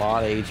actually have a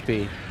lot of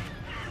HP.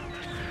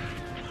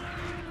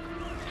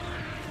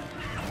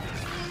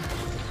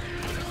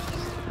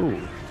 Ooh,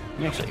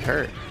 he actually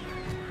hurt.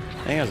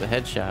 I think that was a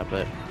headshot,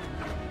 but...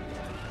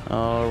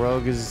 Oh,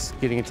 Rogue is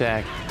getting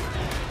attacked.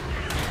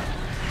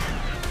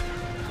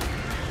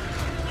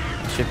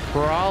 I should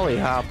probably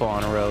hop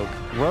on Rogue.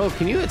 Rogue,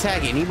 can you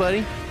attack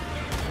anybody?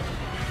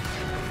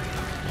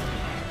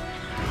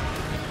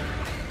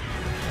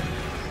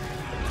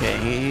 Okay,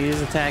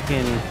 he's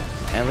attacking,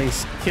 at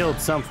least killed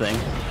something.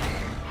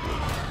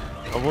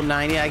 Level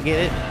 90, I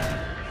get it.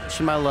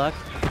 Pushing my luck.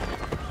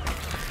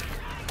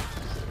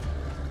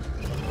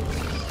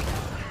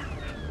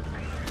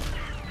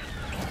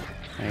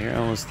 Okay, you're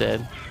almost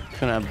dead.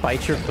 Gonna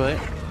bite your foot.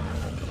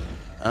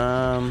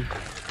 I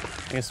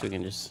guess we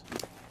can just...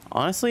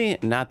 Honestly,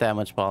 not that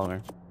much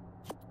polymer.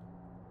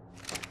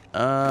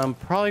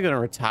 Probably gonna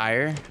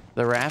retire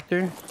the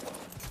Raptor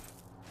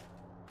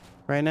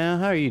right now.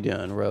 How are you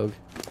doing, Rogue?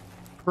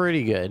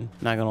 Pretty good,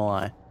 not gonna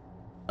lie.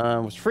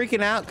 Was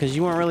freaking out because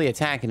you weren't really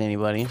attacking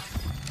anybody.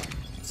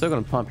 Still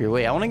gonna pump your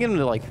weight. I want to get him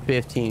to like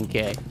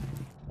 15k.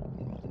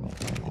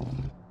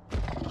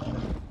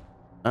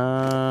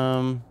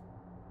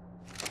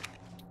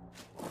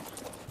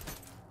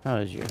 How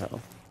is your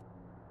health?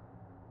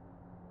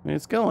 I mean,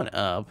 it's going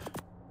up.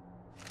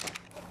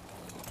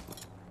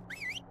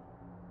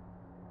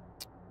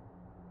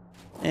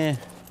 Eh.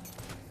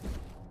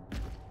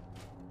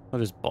 I'll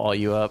just ball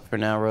you up for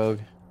now, Rogue.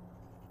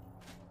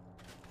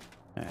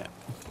 Alright.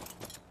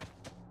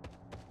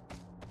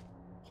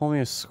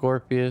 Homius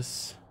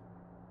Scorpius.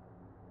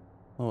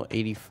 Level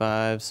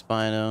 85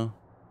 Spino.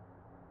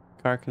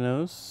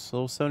 Carcanos,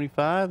 level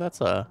 75.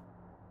 That's a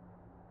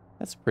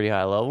pretty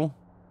high level.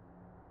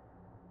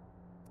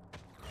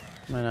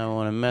 Might not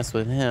want to mess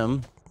with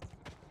him.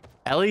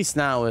 At least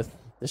not with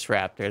this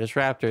Raptor. This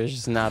Raptor is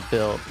just not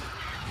built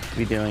to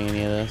be doing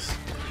any of this.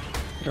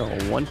 You're a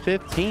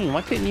 115.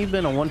 Why couldn't you have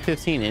been a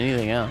 115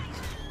 anything else?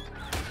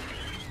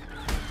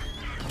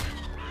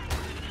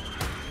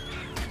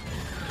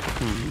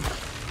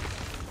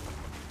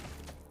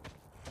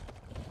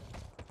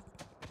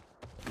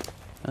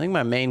 I think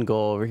my main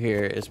goal over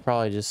here is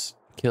probably just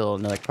kill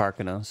another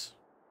Carcanos.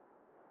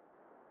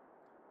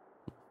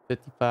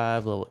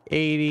 55, level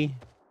 80.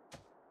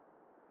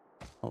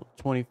 Level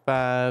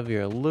 25,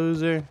 you're a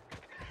loser.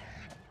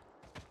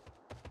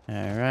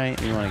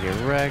 Alright, you want to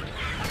get wrecked.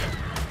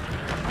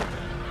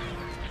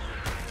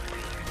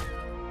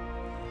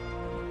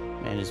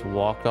 Man just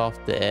walked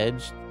off the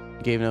edge.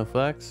 Gave no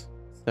fucks.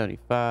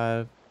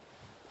 75,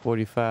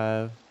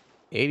 45,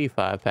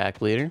 85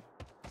 pack leader.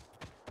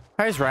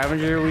 Highest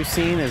Ravager we've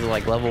seen is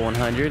like level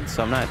 100,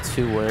 so I'm not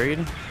too worried.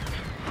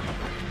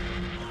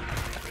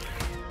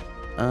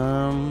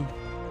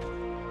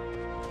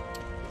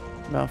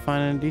 About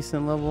finding a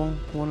decent level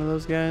one of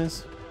those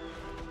guys.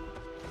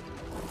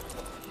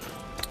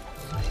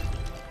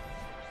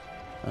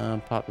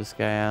 Pop this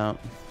guy out.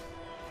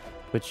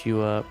 Put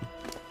you up.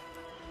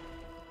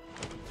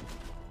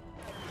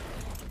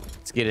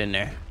 Let's get in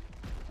there.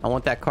 I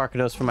want that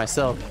Carcanos for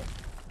myself.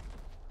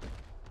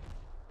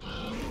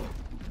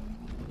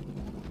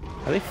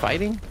 Are they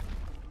fighting?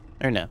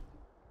 Or no? I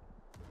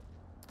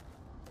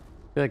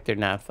feel like they're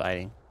not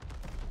fighting.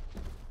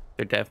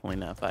 They're definitely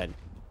not fighting.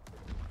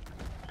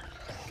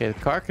 Okay, the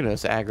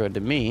Carcanos aggroed to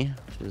me,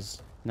 which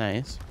is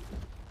nice.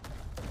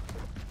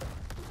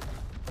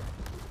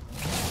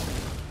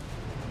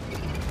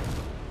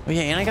 Oh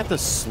yeah, and I got the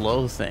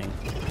slow thing.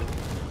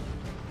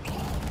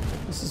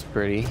 This is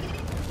pretty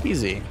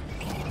easy.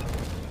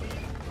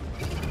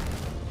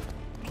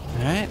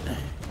 Alright.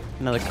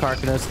 Another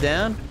Carcanos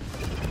down.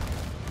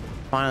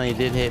 Finally, it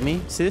did hit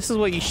me. See, this is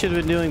what you should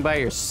have been doing by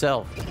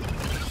yourself.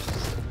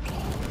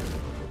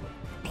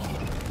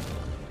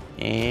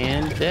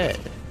 And dead.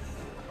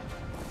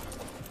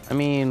 I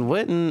mean,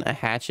 wouldn't a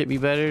hatchet be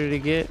better to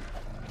get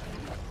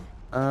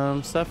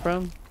stuff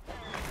from?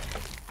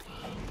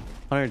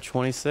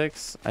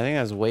 126. I think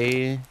that's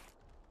way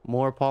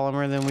more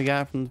polymer than we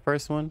got from the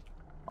first one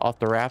off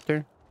the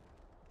Raptor.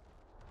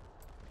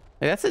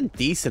 Hey, that's a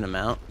decent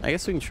amount. I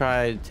guess we can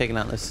try taking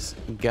out this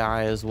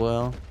guy as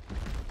well.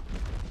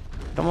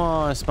 Come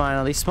on,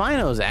 Spino. These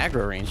Spino's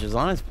aggro range has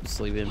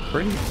honestly been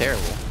pretty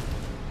terrible.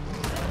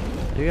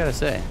 You gotta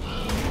say.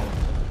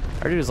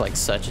 Our dude is like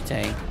such a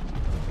tank.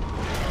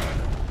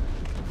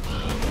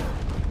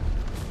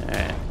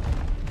 Alright.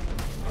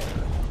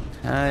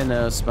 I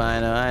know,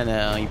 Spino. I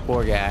know. You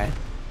poor guy.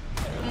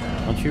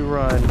 Don't you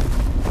run.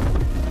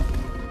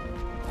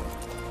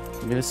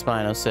 Give me the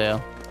Spino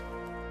sale.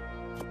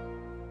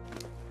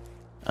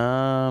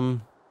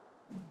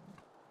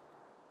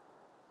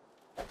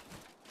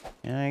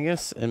 Yeah, I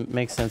guess it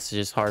makes sense to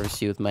just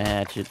harvest you with my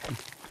hatchet.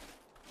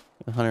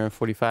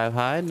 145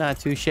 hide, not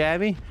too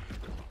shabby.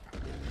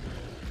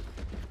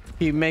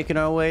 Keep making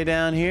our way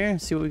down here.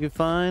 See what we can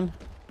find.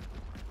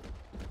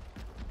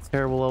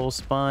 Terrible level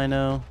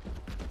Spino.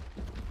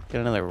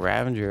 Got another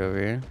Ravenger over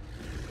here.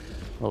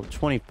 Level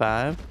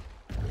 25.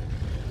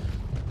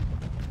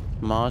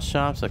 Moss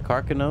shops, a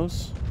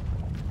Carcanos.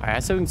 Alright, I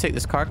said we can take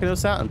this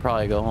Carcanos out and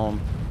probably go home.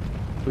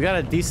 We got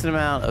a decent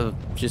amount of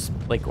just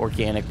like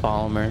organic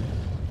polymer.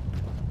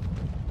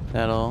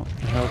 That'll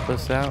help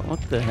us out.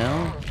 What the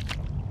hell?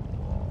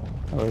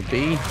 Or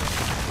B.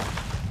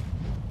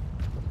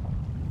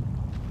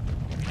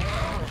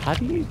 How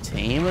do you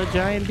tame a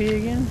giant bee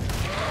again?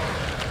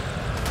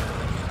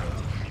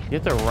 You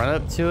have to run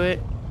up to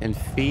it and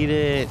feed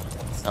it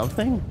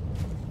something?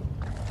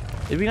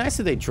 It'd be nice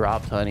if they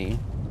dropped honey.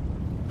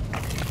 You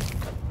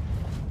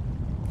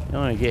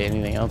don't want to get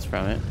anything else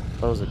from it.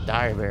 Oh, it was a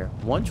dire bear.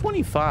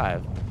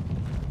 125.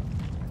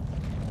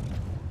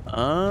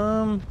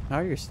 How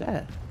are your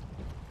stats?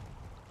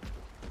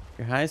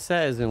 Your high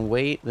stat is in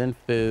weight, then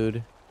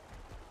food,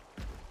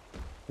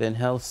 then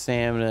health,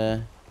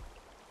 stamina,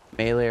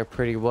 melee are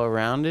pretty well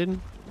rounded.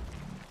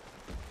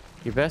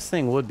 Your best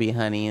thing would be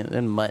honey, and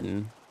then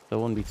mutton, so it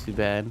wouldn't be too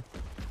bad.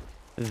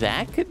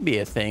 That could be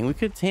a thing. We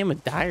could tame a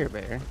dire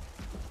bear.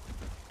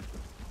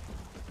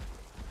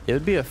 It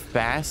would be a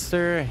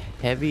faster,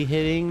 heavy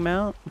hitting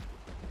mount.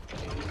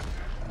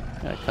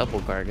 Got a couple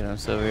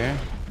Garganos over here.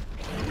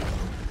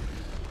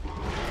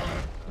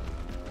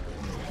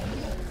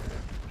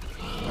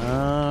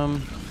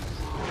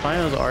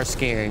 Spinos are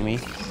scaring me,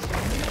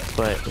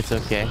 but it's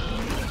okay.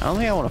 I don't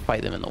think I want to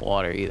fight them in the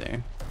water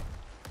either.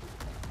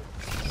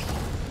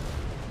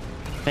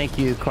 Thank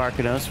you,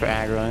 Carcanos, for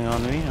aggroing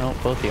on me. Oh,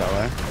 both of y'all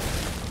are.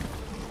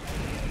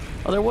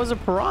 Oh, there was a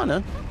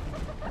piranha.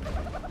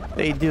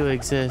 They do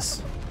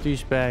exist.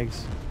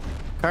 Douchebags.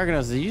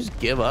 Carcanos, did you just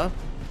give up?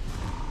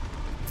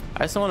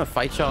 I just don't want to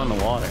fight y'all in the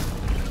water.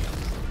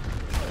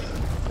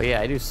 Oh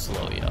yeah, I do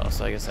slow y'all,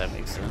 so I guess that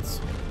makes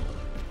sense.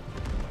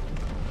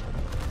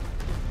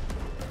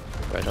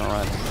 Right, don't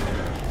run.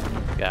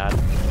 God.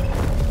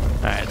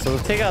 Alright, so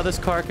we'll take out this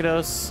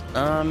Carcanos.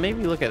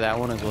 Maybe look at that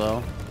one as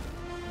well.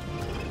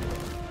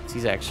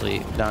 He's actually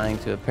dying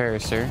to a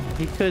Parasaur.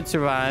 He could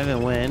survive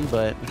and win,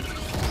 but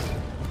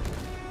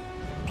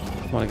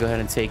I want to go ahead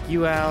and take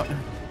you out.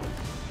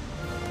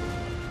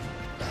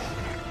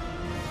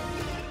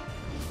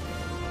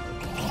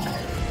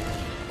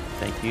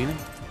 Thank you.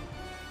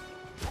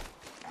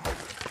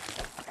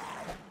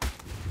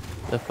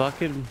 The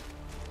fucking...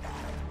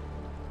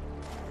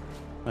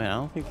 Wait, I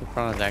don't think the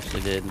piranhas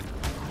actually did.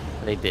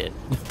 They did.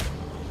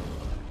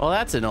 Well,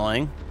 that's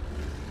annoying.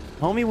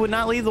 Homie would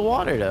not leave the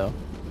water, though.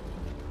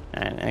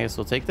 Alright, I guess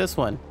we'll take this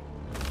one.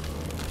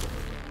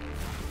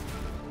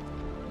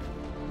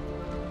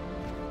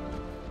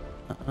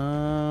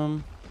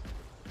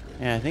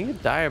 Yeah, I think a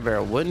dire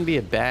bear wouldn't be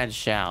a bad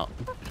shout.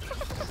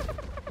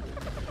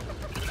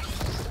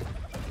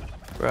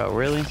 Bro,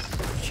 really?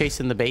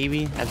 Chasing the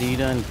baby after you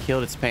done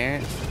killed its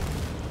parent?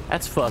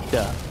 That's fucked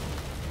up.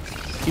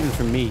 Even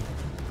from me.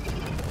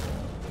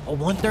 A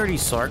 130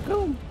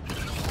 Sarco?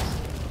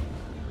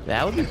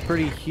 That would be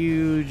pretty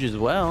huge as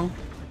well.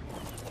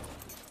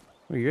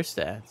 What are your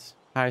stats?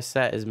 Highest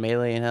stat is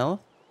melee and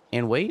health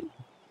and weight.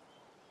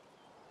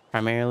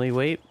 Primarily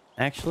weight,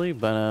 actually,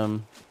 but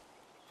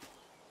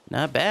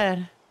not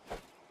bad.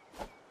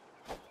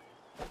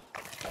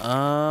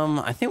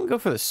 I think we'll go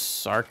for the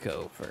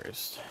Sarco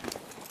first.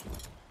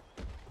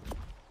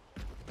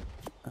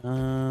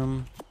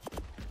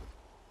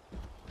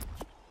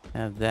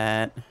 Have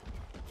that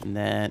and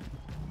that.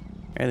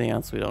 Everything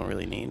else we don't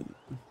really need.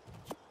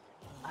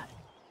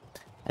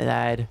 I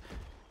lied.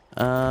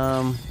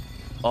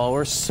 Oh,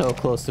 we're so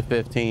close to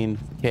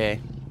 15k.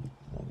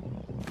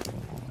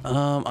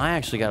 I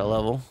actually got a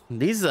level.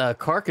 These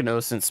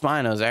Carcanos and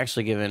Spinos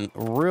actually giving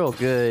real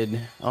good.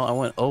 Oh, I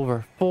went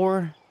over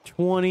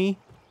 420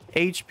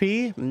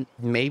 HP.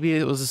 Maybe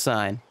it was a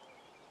sign.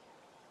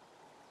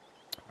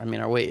 I mean,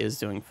 our weight is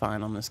doing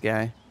fine on this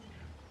guy.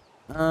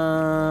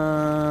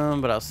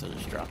 But I'll still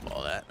just drop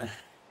all that.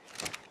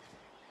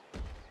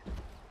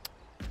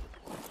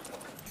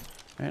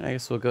 All right, I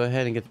guess we'll go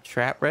ahead and get the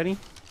trap ready.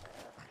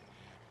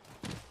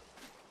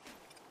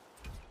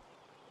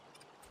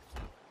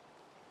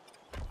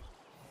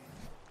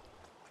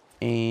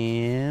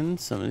 And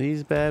some of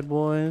these bad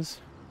boys.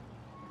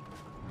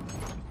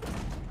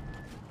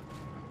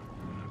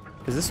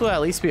 Because this will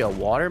at least be a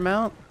water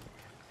mount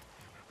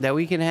that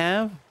we can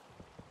have.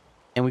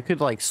 And we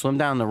could like swim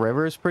down the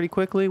rivers pretty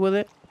quickly with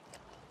it.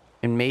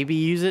 And maybe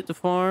use it to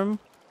farm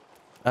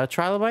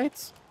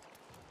trilobites.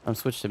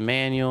 Switch to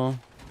manual.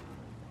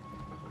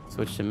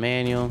 Switch to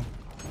manual.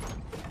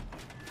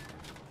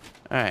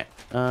 Alright.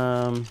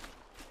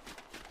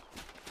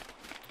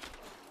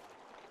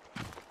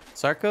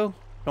 Sarco?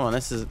 Come on,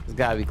 this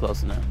gotta be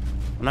close enough.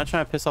 I'm not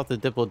trying to piss off the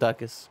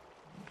Diplodocus.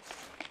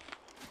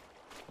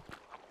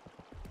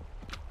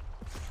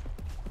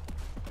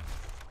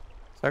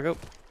 Sarco?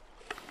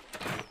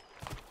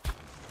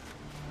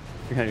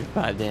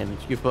 305 damage.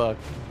 You fuck.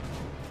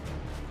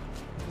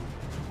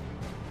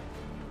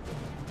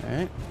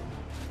 Alright.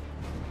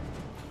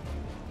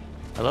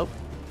 Hello?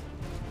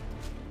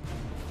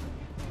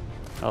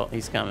 Oh,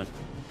 he's coming.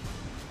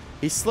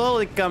 He's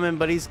slowly coming,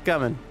 but he's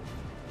coming.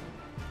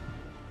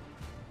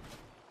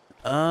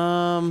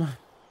 I'm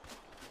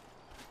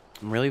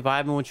really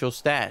vibing with your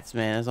stats,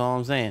 man. That's all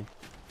I'm saying.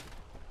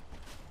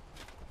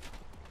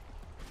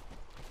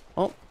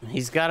 Oh,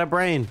 he's got a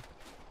brain.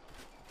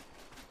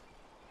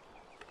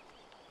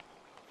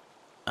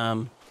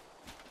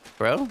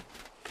 Bro?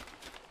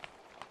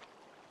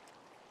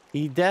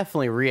 He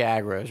definitely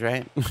re-aggroes,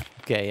 right?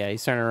 Okay, yeah,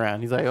 he's turning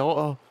around. He's like,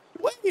 oh,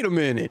 wait a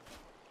minute.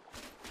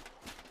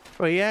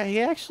 Bro, yeah,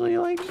 he actually,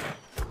 like,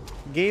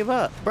 gave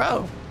up.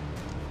 Bro.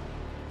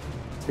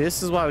 See,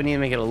 this is why we need to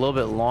make it a little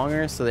bit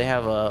longer so they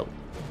have a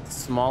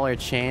smaller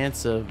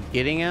chance of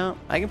getting out.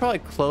 I can probably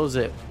close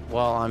it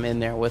while I'm in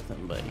there with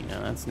them, but, you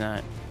know, that's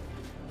not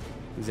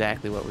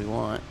exactly what we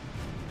want.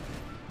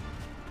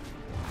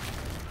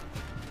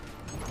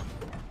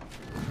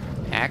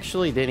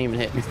 Actually didn't even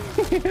hit me.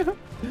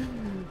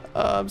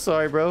 I'm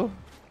sorry, bro,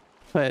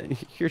 but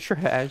you're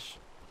trash.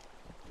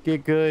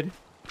 Get good.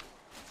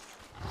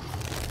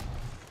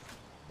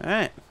 All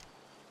right.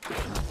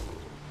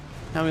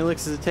 How many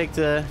licks does it take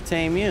to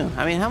tame you?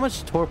 I mean, how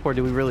much torpor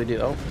do we really do?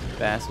 Oh,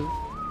 passive.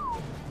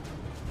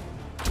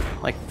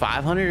 Like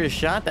 500 a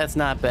shot? That's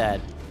not bad.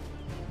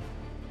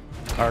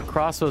 Our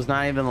crossbow's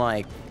not even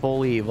like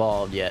fully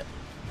evolved yet.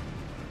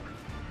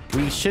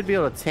 We should be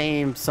able to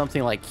tame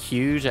something like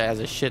huge that has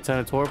a shit ton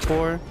of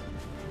torpor.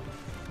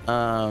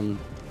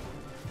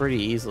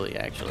 Pretty easily,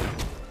 actually.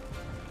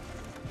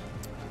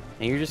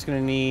 And you're just gonna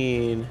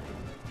need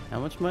how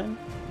much mutton?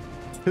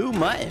 2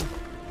 mutton.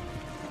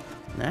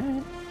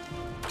 Alright.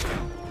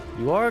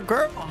 You are a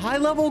girl, a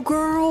high-level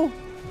girl.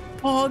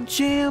 Pog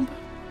champ.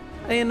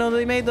 I didn't know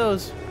they made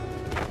those.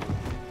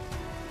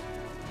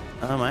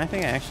 I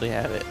think I actually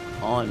have it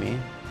on me.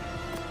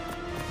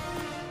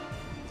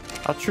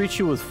 I'll treat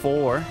you with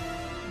 4.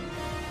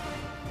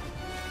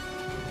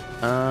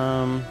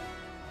 Alright.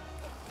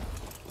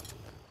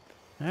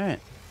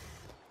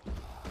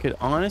 Could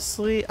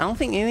honestly, I don't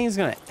think anything's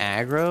gonna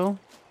aggro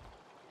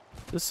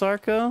the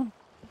Sarco.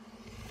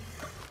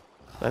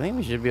 I think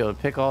we should be able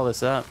to pick all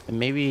this up and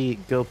maybe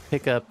go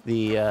pick up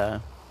the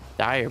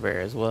dire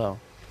bear as well.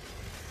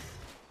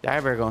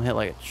 Dire bear gonna hit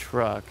like a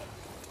truck.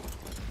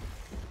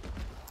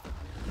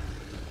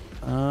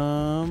 As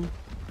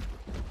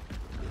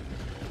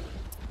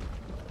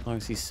long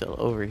as he's still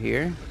over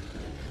here.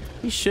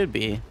 He should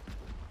be.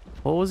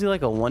 What was he,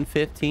 like a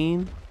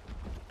 115?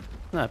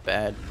 Not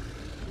bad.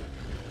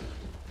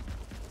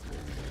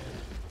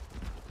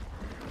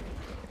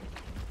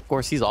 Of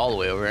course, he's all the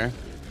way over there.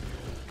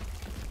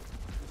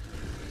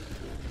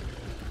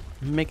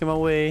 Making my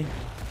way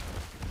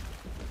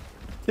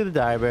to the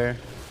dire bear.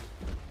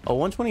 Oh,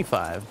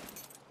 125.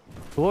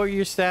 What were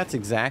your stats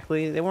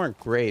exactly? They weren't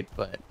great,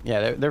 but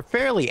yeah, they're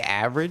fairly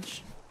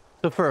average.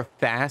 So for a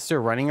faster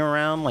running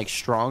around, like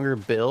stronger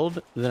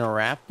build than a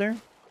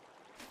raptor,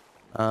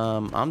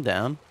 I'm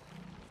down.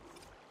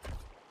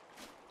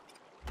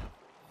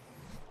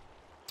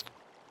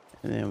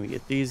 And then we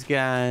get these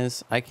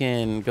guys. I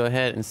can go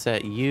ahead and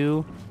set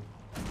you.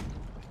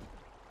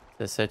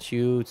 Set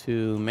you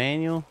to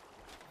manual.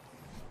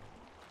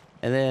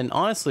 And then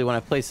honestly, when I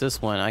place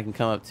this one, I can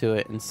come up to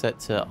it and set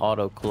to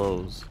auto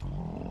close.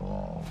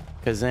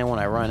 Because then when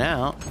I run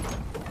out,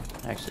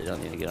 actually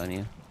don't need to get on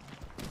you.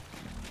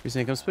 You're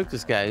saying come spook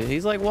this guy.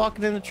 He's like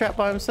walking in the trap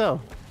by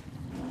himself.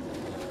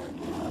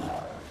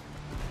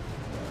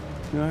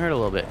 You're gonna hurt a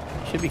little bit.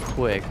 Should be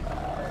quick.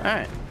 All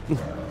right.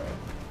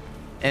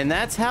 And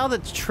that's how the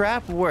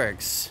trap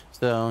works.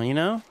 So, you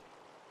know,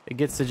 it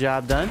gets the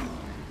job done.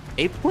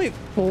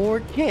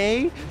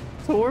 8.4k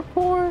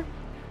torpor?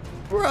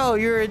 Bro,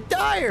 you're a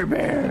dire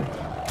bear.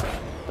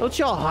 Don't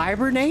y'all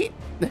hibernate?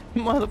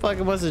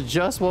 Motherfucker must have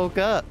just woke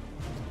up.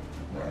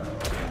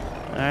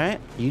 All right.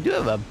 You do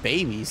have a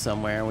baby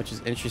somewhere, which is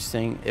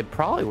interesting. It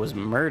probably was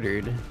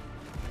murdered.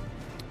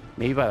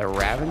 Maybe by the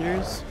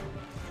Ravengers.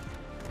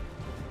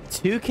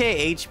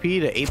 2k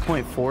HP to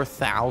 8.4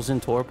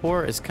 thousand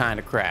torpor is kind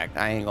of cracked.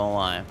 I ain't gonna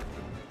lie.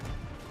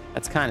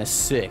 That's kind of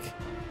sick.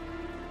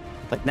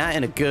 Like, not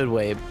in a good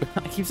way.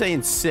 I keep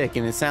saying sick,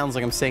 and it sounds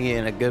like I'm saying it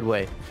in a good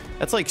way.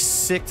 That's like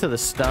sick to the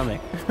stomach.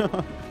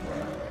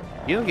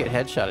 You don't get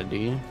headshotted, do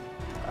you?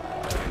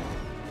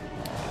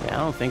 Yeah, I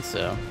don't think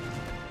so.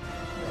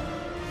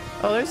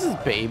 Oh, there's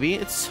this baby.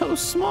 It's so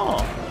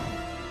small.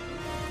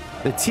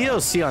 The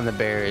TOC on the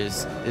bear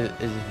is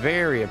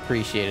very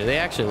appreciated. They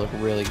actually look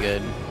really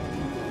good.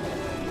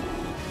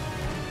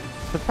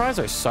 Surprised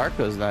our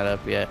Sarco's not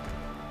up yet.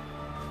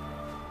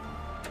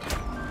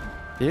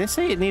 Did it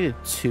say it needed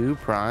 2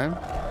 prime?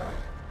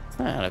 It's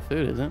not out of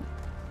food, is it?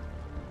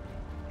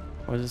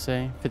 What does it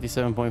say?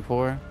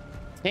 57.4.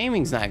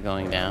 Taming's not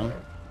going down.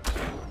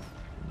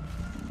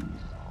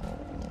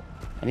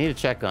 I need to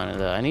check on it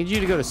though. I need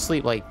you to go to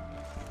sleep like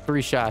 3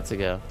 shots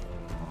ago.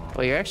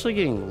 Well, you're actually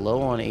getting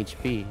low on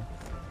HP.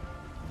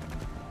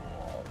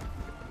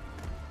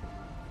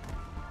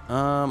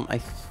 I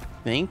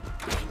think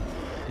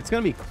it's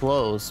gonna be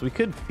close. We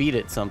could feed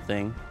it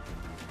something.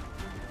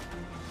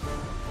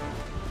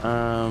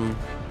 I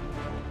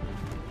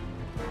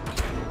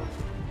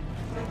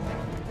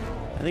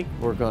think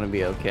we're going to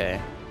be okay.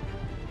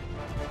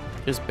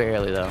 Just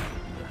barely, though.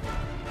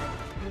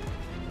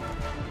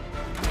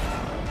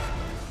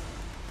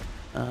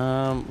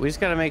 We just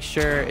gotta make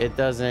sure it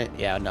doesn't...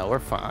 Yeah, no, we're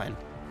fine.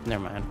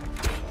 Never mind.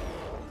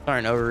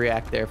 Starting to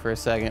overreact there for a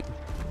second.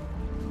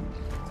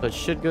 So it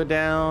should go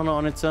down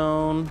on its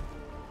own.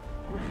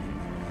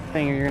 I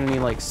think you're gonna need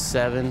like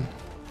 7.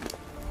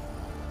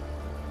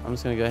 I'm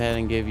just gonna go ahead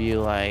and give you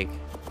like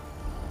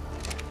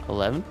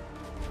 11.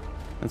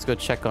 Let's go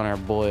check on our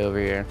boy over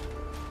here.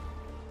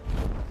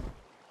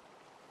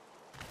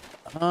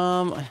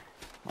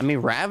 I mean,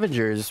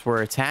 Ravagers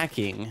were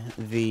attacking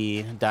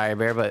the dire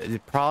bear, but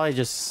it probably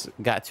just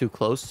got too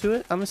close to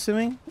it, I'm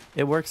assuming.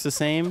 It works the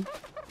same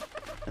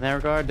in that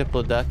regard.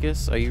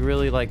 Diplodocus, are you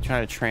really like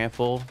trying to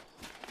trample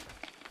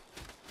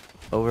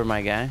over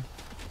my guy?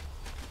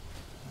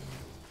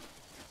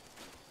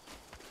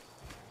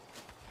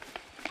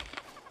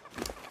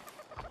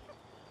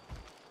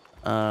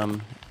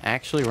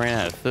 Actually ran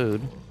out of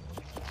food.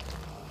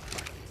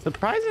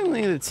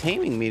 Surprisingly, the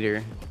taming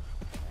meter,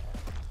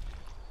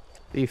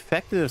 the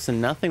effectiveness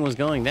and nothing was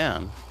going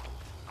down.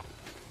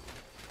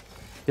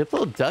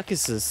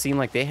 Diplodocuses seem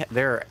like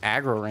their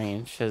aggro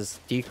range has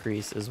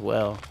decreased as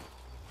well.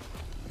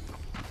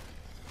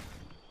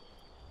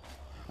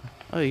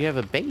 Oh, you have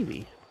a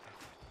baby.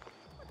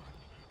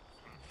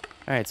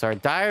 All right, so our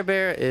dire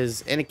bear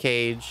is in a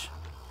cage.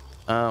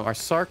 Our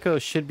Sarco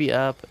should be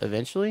up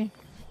eventually.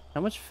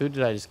 How much food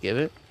did I just give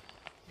it?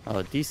 Oh,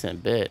 a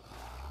decent bit.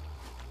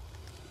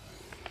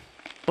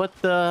 But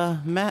the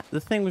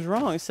thing was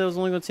wrong. It said it was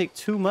only going to take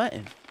 2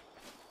 mutton.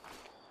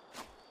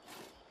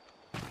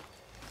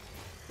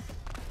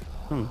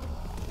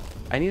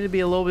 I need to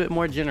be a little bit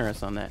more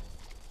generous on that.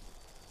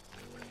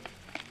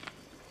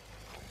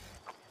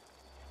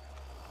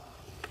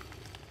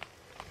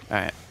 All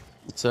right.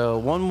 So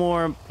one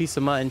more piece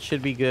of mutton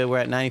should be good. We're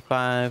at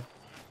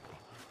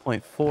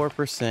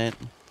 95.4%.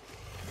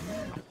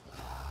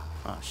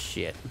 Oh,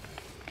 shit.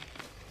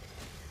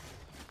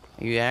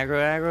 You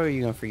aggro, or are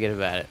you gonna forget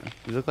about it?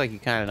 You look like you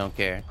kind of don't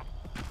care.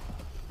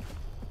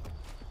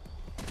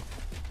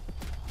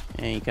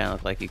 And you kind of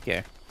look like you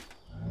care.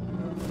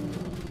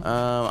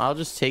 I'll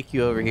just take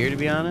you over here, to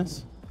be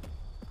honest.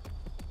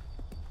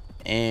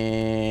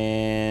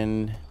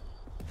 And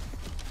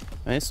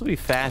this will be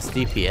fast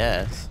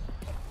DPS.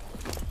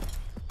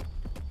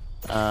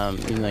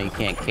 Even though you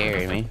can't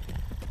carry me.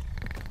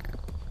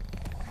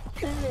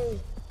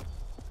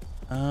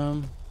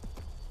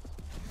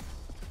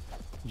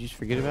 Did you just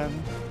forget about me?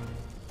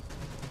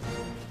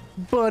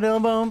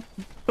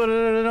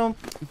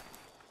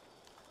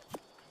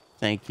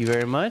 Thank you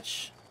very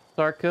much,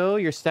 Sarco.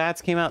 Your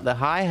stats came out the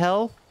high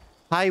health,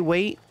 high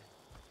weight,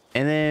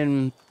 and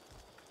then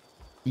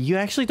you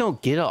actually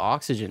don't get an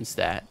oxygen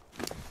stat.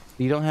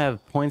 You don't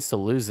have points to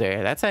lose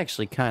there. That's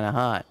actually kind of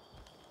hot.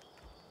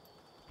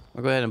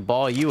 I'll go ahead and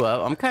ball you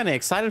up. I'm kind of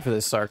excited for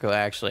this Sarco,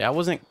 actually. I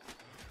wasn't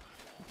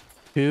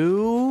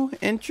too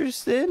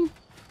interested,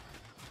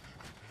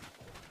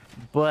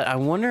 but I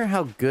wonder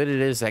how good it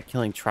is at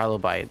killing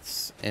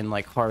trilobites and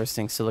like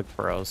harvesting silic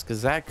pearls,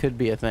 because that could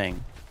be a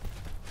thing.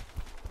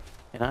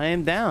 And I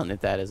am down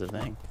if that is a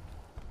thing.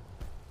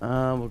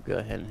 We'll go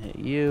ahead and hit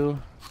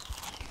you.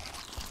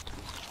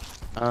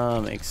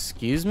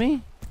 Excuse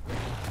me?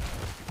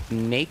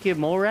 Naked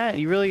mole rat?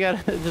 You really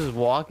gotta just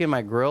walk in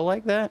my grill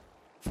like that?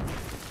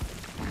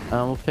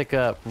 We'll pick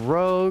up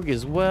Rogue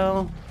as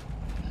well.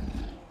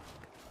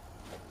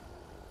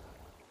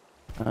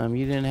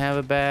 You didn't have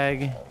a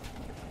bag.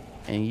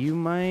 And you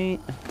might...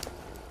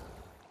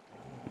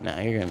 No,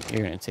 you're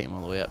gonna tame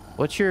all the way up.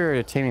 What's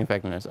your taming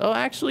effectiveness? Oh,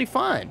 actually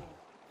fine.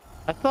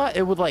 I thought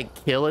it would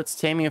like kill its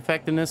taming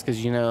effectiveness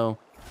because, you know,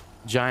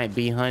 giant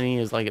bee honey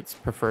is like its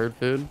preferred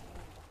food.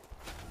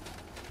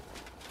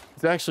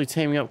 It's actually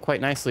taming up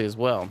quite nicely as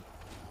well.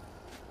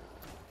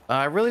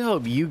 I really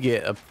hope you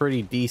get a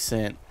pretty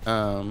decent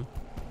stat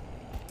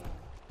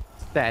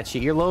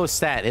sheet. Your lowest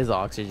stat is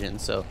oxygen,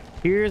 so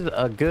here's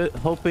a good,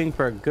 hoping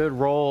for a good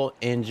roll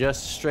in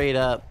just straight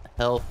up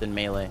health and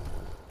melee.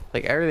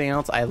 Like everything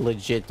else I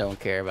legit don't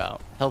care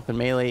about. Health and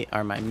melee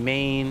are my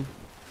main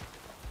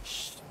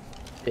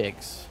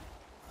sticks.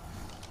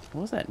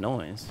 What was that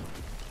noise?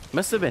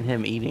 Must have been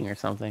him eating or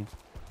something.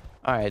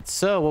 All right,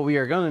 so what we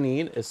are gonna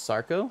need is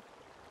Sarco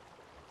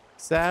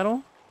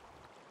saddle,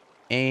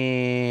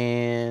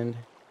 and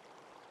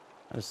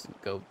I'll just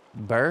go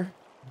bear.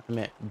 I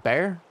meant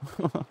bear.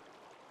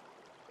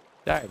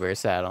 Dire bear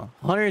saddle.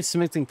 100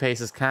 smithing pace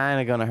is kind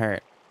of gonna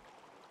hurt.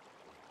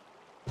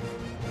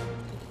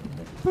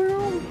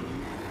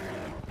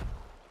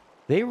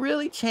 They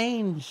really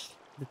changed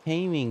the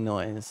taming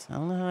noise. I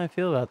don't know how I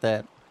feel about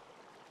that.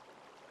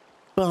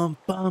 Bum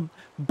bum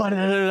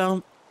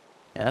ba-da-da-dum.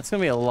 Yeah, that's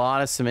gonna be a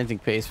lot of cementing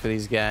paste for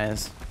these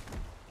guys.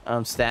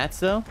 Stats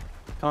though,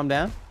 calm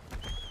down.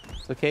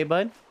 It's okay,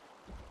 bud.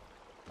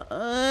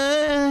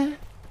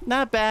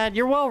 Not bad.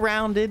 You're well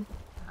rounded.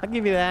 I'll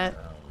give you that.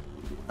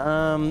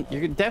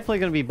 You're definitely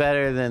gonna be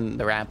better than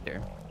the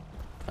raptor.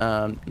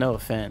 No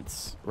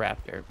offense,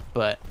 Raptor,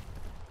 but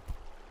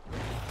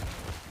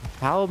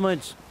how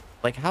much,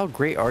 like, how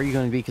great are you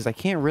going to be? Because I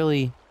can't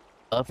really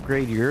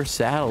upgrade your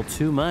saddle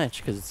too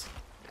much, because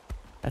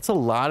that's a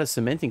lot of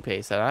cementing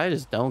paste that I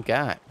just don't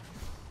got.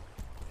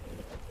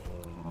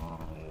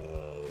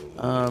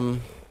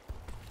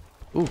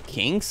 Ooh,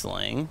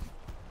 Kingsling.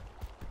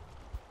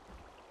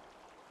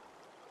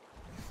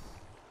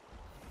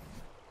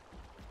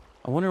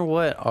 I wonder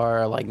what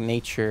our, like,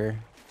 nature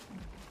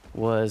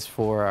was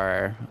for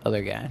our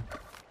other guy.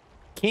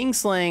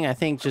 Kingsling, I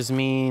think, just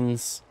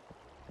means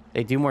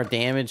they do more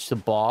damage to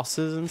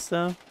bosses and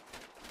stuff.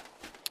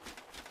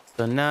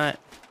 So not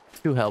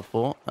too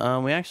helpful.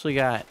 We actually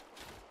got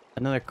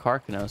another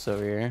Carcanos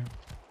over here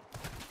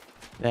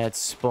that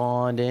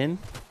spawned in.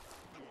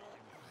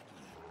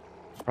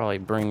 Probably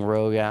bring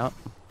Rogue out.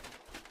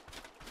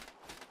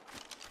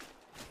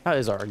 How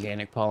is our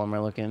organic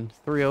polymer looking?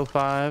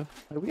 305.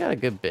 We got a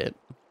good bit.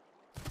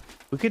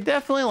 We could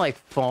definitely like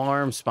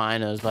farm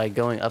Spinos by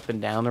going up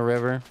and down the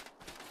river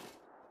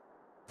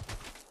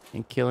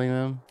and killing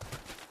them.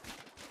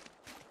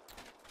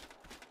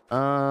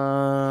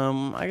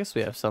 I guess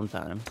we have some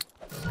time.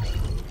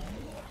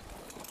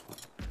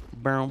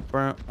 I'm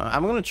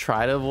gonna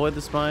try to avoid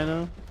the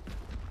Spino,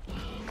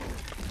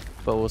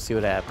 but we'll see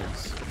what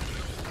happens.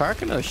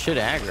 Carcanos should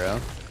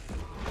aggro.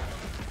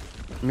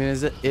 I mean,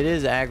 it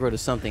is aggro to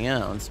something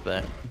else,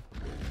 but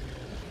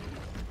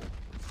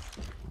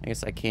I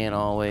guess I can't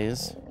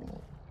always.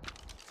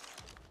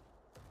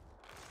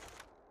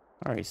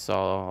 I already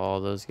saw all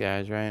those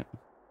guys, right?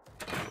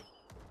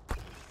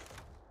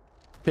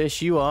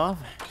 Piss you off.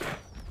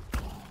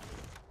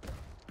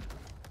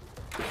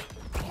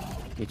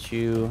 Get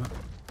you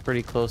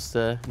pretty close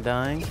to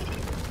dying,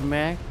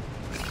 Mac.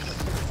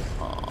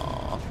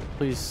 Aw,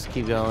 please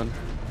keep going.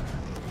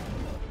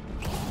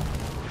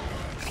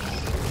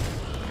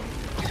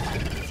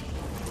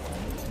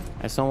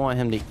 I just don't want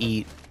him to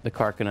eat the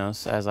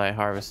Carcanos as I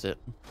harvest it.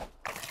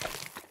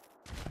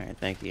 Alright,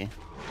 thank you.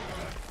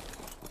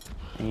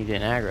 And you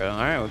didn't aggro.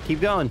 Alright, we'll keep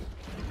going.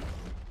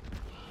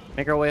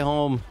 Make our way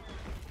home.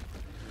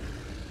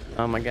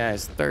 Oh, my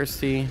guy's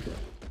thirsty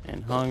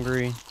and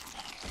hungry.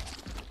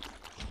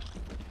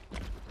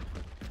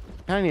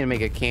 I need to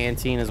make a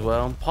canteen as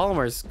well.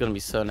 Polymer is going to be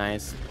so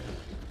nice.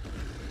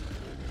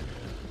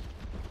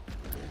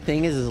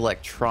 Thing is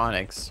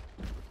electronics.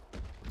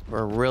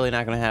 We're really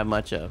not going to have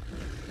much of.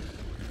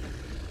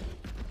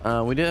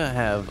 We do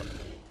have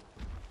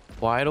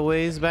quite a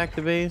ways back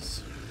to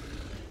base.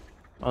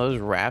 Oh,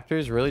 those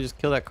raptors really just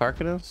killed that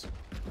Carcanos?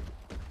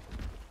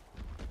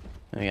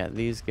 We got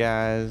these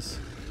guys.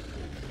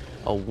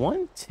 A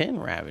 110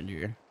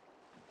 Ravager.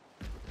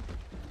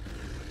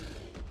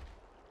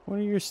 What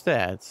are your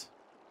stats?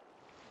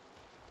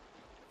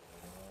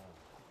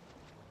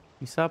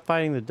 You stopped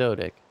fighting the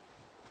Dodic.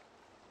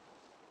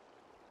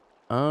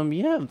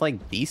 You have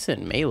like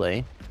decent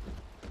melee.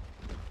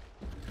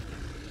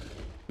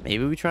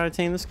 Maybe we try to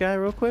tame this guy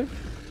real quick.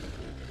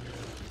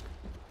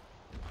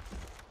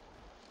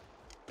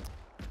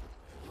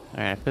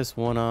 Alright, I pissed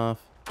one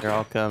off. They're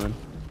all coming.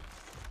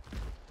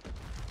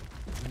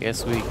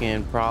 Guess we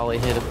can probably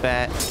hit a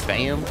fat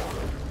bam.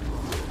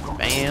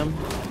 Bam.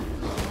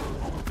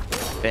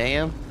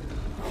 Bam.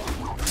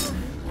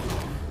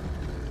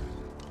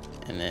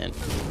 And then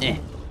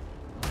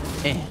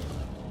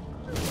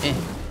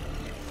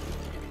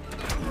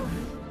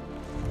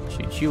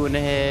shoot you in the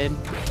head.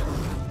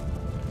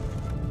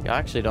 You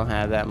actually don't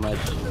have that much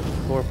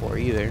torpor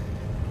either.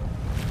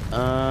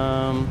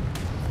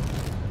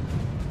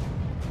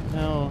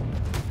 No,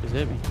 just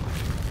hit me.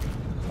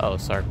 Oh,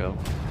 Sarko.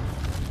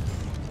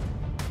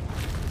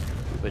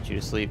 Put you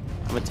to sleep.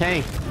 I'm a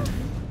tank.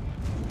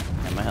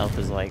 And my health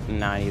is like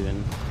not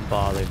even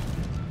bothered.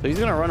 So he's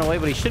gonna run away,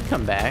 but he should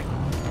come back.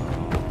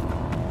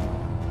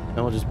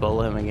 Then we'll just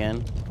bolo him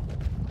again.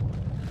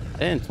 I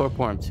didn't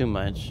torpor him too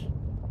much.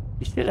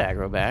 He should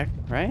aggro back,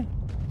 right?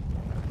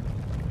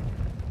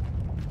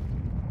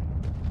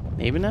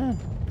 Maybe not.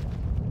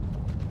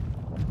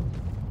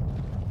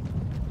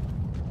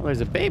 Oh, there's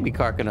a baby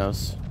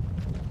Carcanos.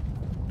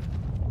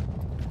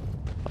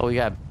 Oh, we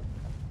got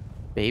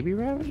baby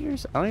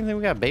Ravagers? I don't even think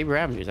we got baby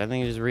Ravagers. I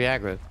think he just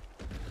re-aggroed.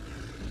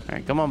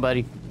 Alright, come on,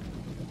 buddy.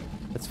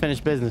 Let's finish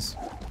business.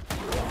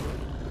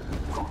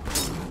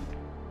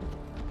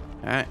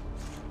 Alright.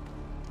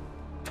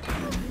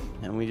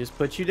 And we just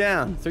put you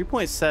down.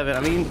 3.7. I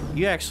mean,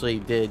 you actually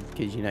did,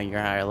 because you know you're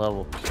higher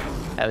level,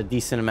 have a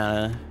decent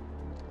amount of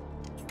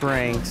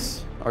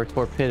strengths or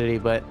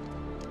torpidity, but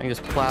I can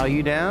just plow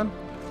you down.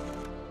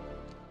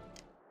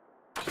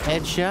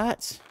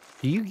 Headshots?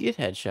 Do you get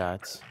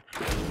headshots?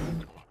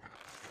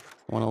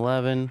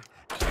 111.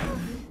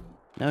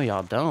 No,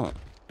 y'all don't.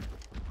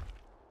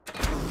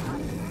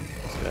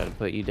 Just gotta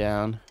put you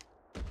down.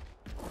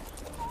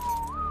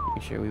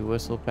 Make sure we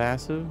whistle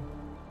passive.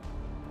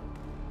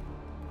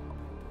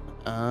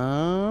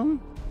 Oh,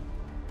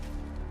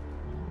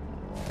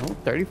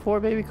 34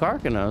 baby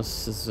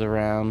Carcanos is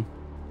around.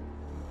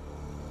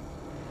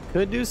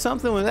 Could do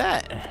something with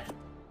that.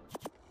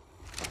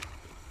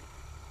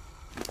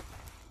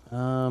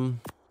 That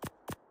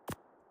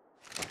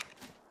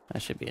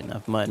should be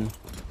enough mutton.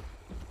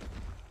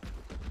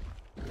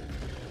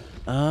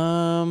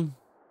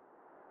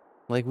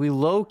 Like we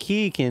low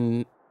key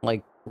can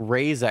like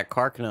raise that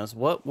carcanos.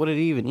 What would it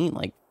even eat?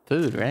 Like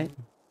food, right?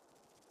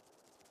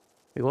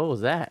 Wait, what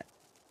was that?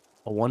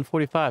 A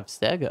 145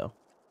 stego.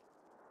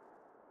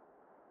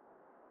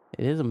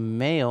 It is a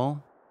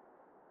male.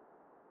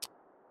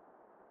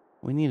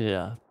 We needed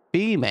a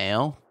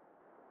female.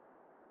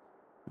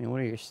 I mean,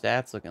 what are your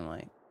stats looking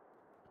like?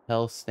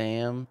 Health,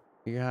 stam,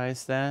 your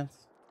highest stats?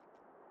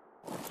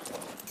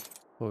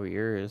 What were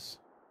yours?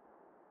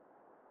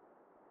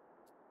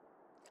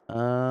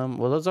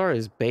 Well, those are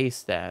his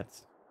base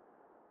stats.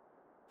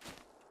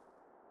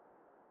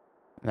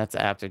 And that's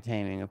after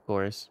taming, of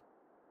course.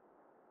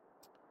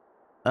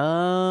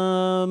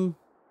 I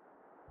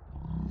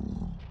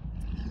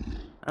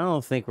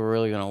don't think we're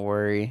really gonna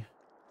worry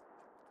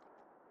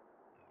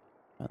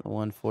about the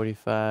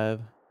 145.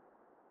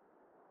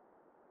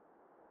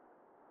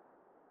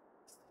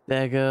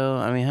 Stego.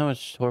 I mean, how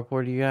much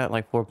torpor do you got?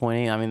 Like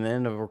 4.8. I mean, the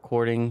end of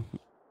recording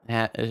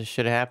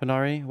should have happened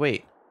already.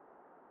 Wait.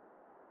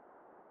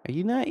 Are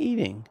you not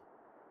eating?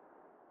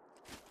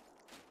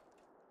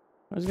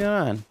 What's going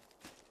on?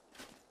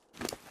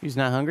 He's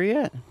not hungry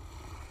yet?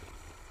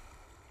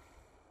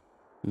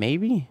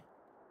 Maybe?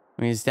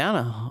 I mean, it's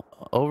down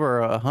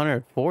over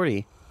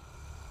 140.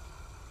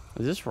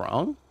 Is this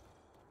wrong?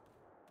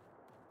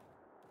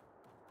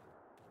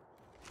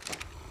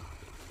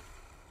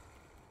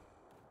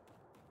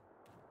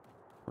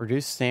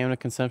 Reduce stamina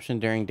consumption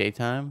during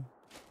daytime?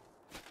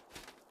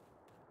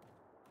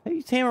 How do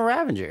you tame a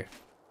Ravager?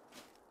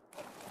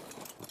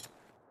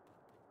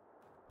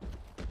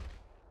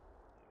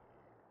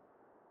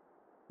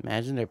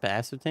 Imagine their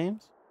passive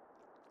tames.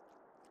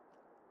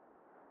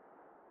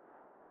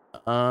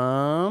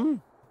 How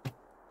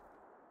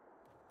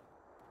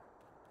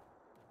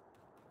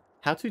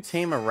to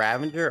tame a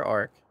Ravager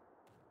arc?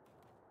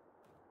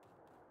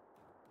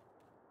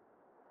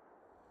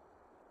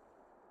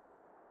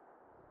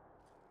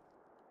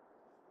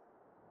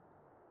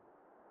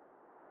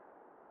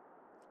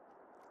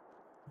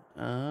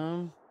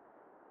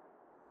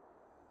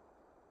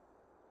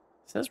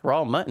 It says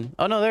raw mutton.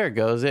 Oh no, there it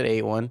goes. It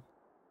ate one.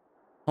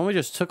 Homie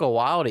just took a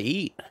while to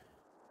eat.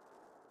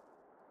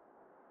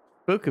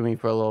 Spooking me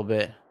for a little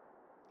bit.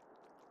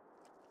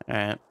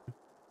 Alright.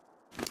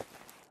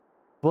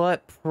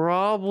 But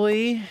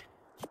probably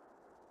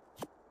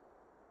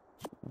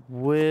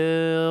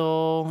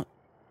will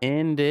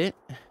end it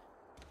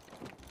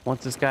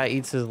once this guy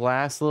eats his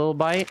last little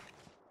bite.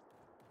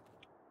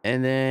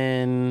 And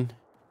then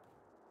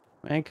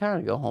I kind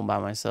of go home by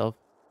myself.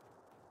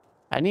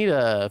 I need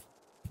to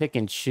pick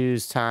and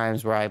choose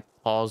times where I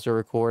pause the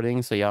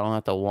recording so y'all don't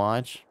have to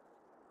watch,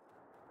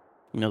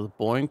 you know, the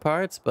boring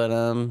parts. But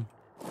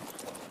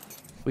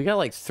we got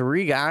like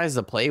 3 guys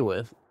to play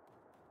with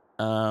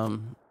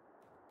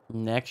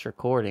next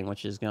recording,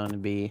 which is going to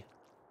be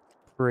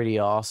pretty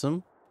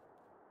awesome.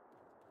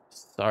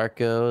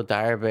 Sarco,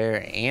 Dire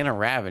Bear, and a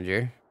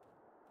Ravager.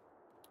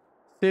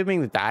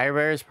 Assuming the Dire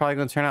Bear is probably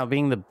going to turn out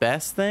being the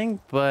best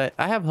thing, but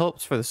I have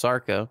hopes for the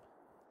Sarco.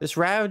 This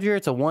Ravager,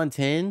 it's a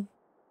 110.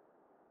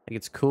 Like,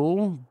 it's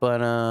cool,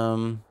 but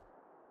I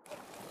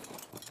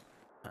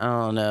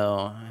don't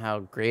know how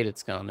great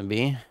it's going to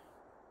be.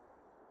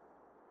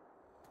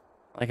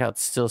 Like how it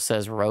still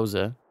says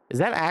Rosa. Is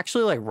that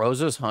actually like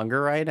Rosa's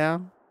hunger right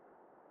now?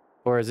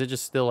 Or is it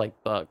just still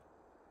like Buck?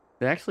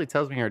 It actually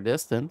tells me her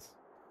distance.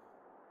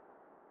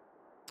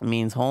 It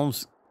means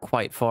home's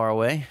quite far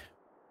away.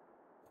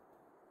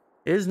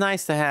 It is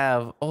nice to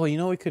have... Oh, you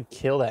know, we could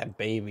kill that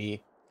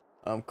baby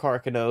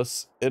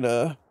Carcanos in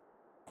a...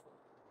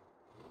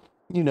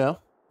 You know,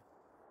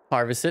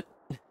 harvest it.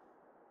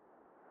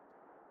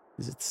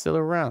 Is it still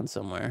around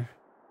somewhere?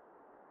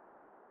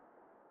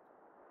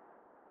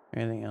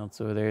 Anything else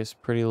over there is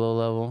pretty low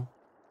level.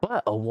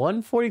 But a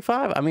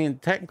 145? I mean,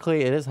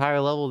 technically it is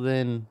higher level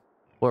than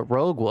what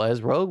Rogue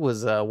was. Rogue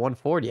was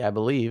 140, I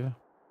believe.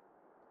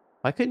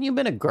 Why couldn't you have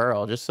been a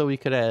girl just so we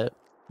could have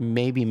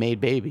maybe made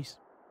babies?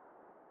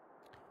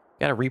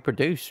 Gotta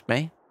reproduce,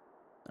 man.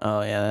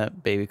 Oh yeah,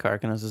 that baby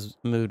Carcanos has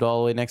moved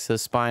all the way next to the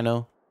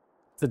Spino.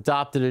 It's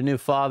adopted a new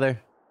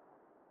father.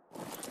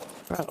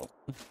 Bro.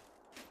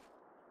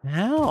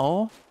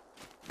 How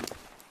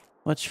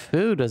much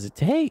food does it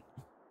take?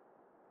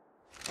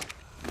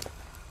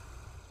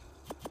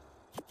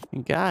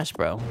 Gosh,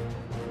 bro.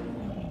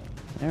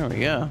 There we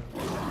go.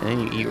 And then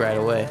you eat right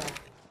away.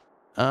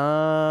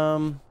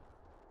 Stats.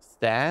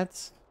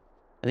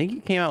 I think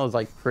you came out with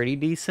like pretty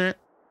decent.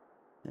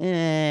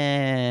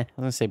 I'm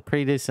gonna say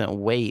pretty decent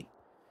weight.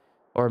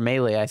 Or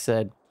melee, I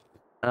said.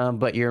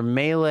 But your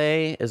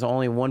melee is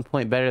only 1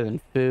 point better than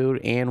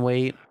food and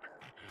weight.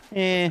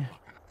 You're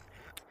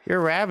a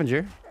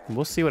Ravager.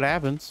 We'll see what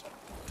happens.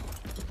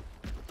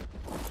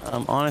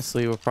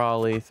 Honestly, we'll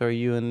probably throw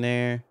you in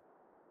there.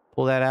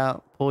 Pull that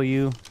out. Pull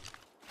you.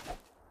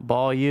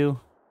 Ball you.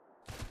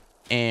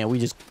 And we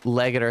just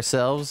leg it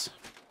ourselves.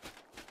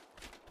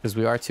 Because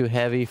we are too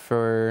heavy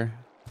for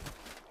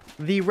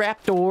the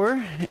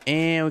raptor,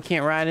 and we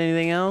can't ride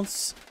anything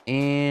else.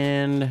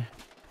 And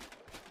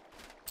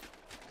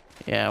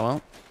yeah,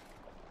 well,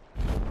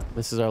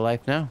 this is our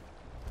life now.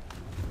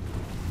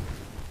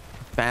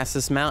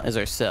 Fastest mount is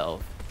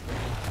ourselves.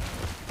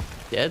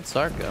 Dead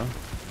Sarko.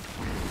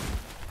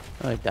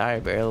 Oh, Dire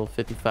Bear, level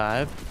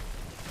 55.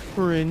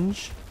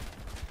 Fringe.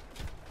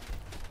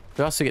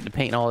 We also get to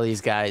paint all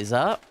these guys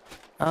up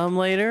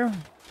later.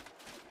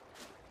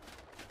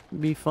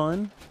 Be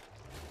fun.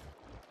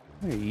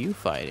 What are you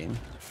fighting?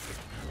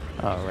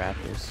 Oh,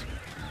 raptors.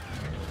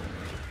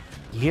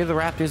 You hear the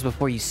raptors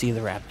before you see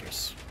the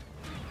raptors.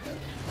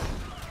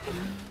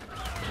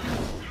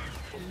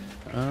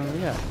 Oh,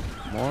 yeah.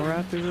 More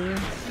raptors over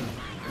there.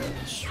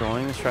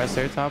 Destroying the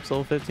Triceratops,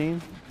 level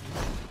 15.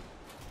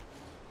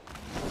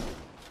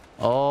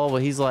 Oh,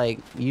 but he's like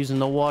using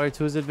the water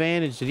to his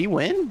advantage. Did he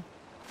win?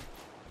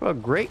 Bro,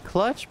 great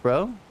clutch,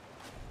 bro.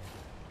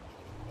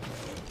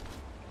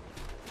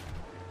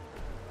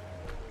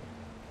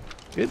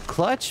 Good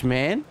clutch,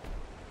 man.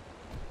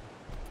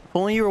 If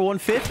only you were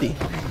 150.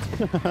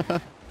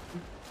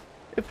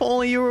 If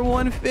only you were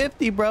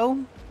 150,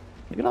 bro.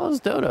 Look at all those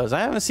dodos.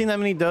 I haven't seen that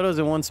many dodos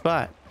in one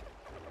spot.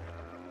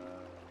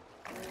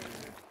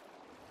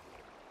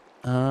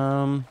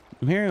 I'm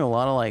hearing a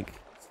lot of like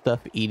stuff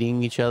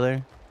eating each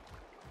other.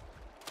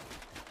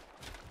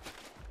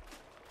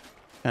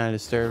 Kind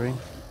of disturbing.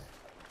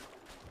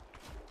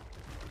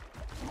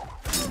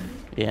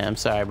 Yeah, I'm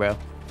sorry, bro.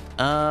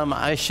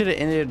 I should have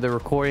ended the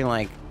recording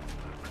like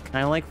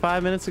kind of like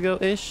 5 minutes ago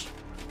ish.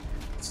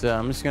 So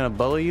I'm just gonna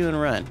bully you and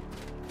run.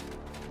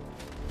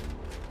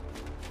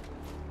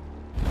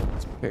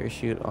 Let's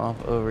parachute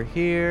off over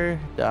here.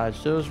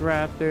 Dodge those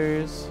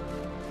raptors.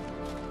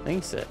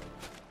 Thanks it.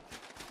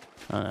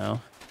 I don't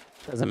know.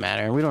 Doesn't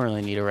matter. We don't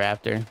really need a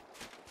raptor.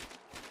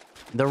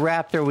 The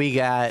raptor we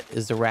got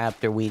is the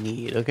raptor we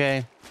need,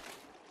 okay?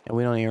 And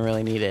we don't even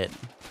really need it.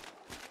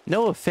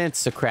 No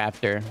offense to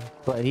Craptor,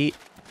 but he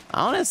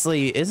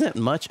honestly isn't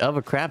much of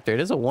a Craptor. It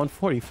is a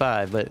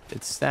 145, but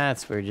its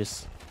stats were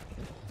just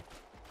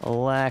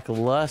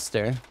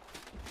lackluster.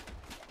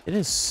 It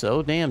is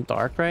so damn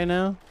dark right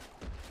now.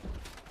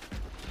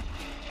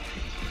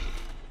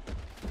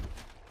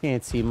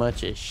 Can't see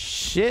much of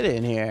shit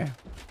in here.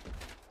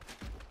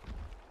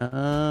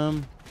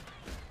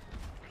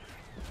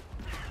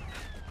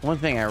 One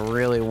thing I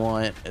really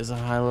want is a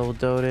high-level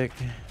Dodic.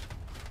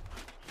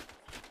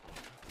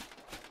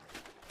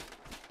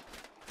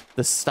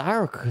 The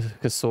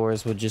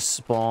Styracosaurs would just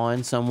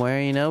spawn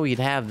somewhere, you know? We'd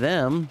have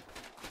them.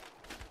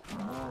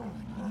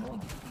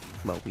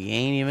 But we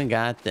ain't even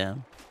got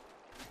them.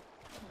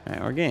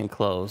 Alright, we're getting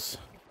close.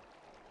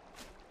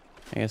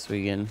 I guess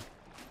we can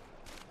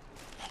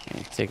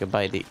take a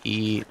bite to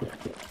eat.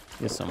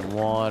 Get some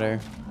water.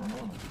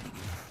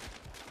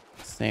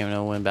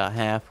 Stamina went about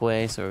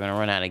halfway, so we're gonna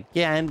run out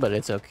again, but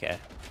it's okay.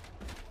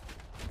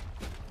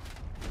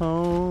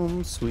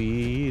 Home,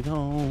 sweet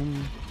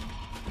home.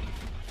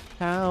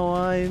 How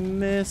I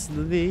miss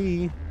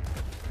thee.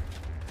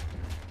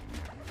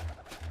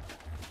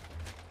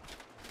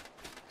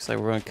 Looks like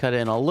we're gonna cut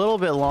in a little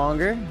bit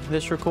longer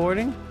this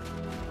recording.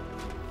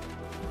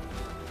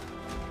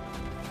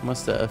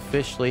 Must have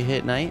officially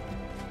hit night.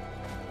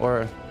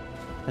 Or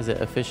has it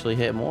officially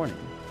hit morning?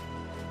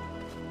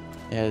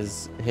 It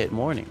has hit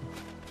morning.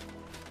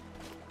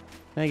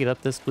 Can I get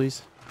up this,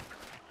 please?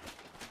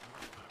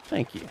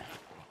 Thank you.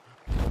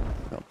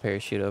 I'll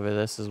parachute over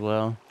this as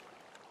well.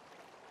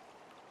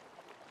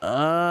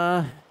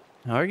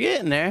 We're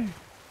getting there.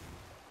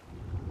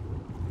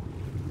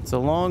 It's a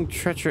long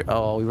treacherous.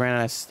 Oh, we ran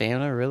out of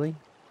stamina, really?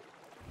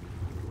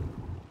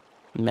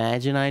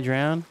 Imagine I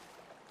drown.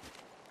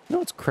 You know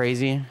what's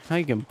crazy? How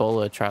you can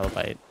bola a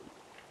trilobite?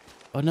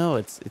 Oh no,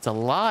 it's a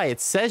lie.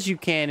 It says you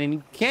can and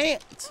you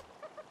can't.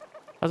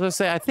 I was gonna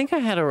say, I think I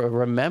had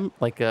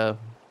a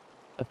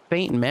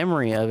faint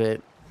memory of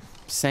it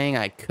saying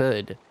I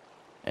could.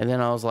 And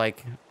then I was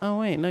like, oh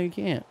wait, no you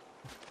can't.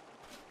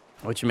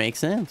 Which makes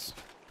sense.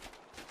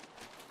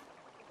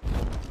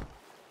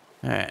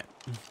 Alright.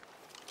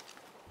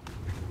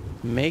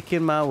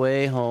 Making my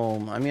way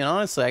home. I mean,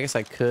 honestly, I guess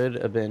I could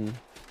have been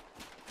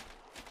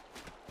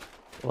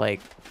like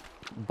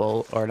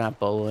not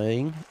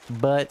bowling,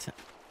 but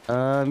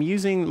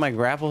using my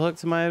grapple hook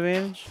to my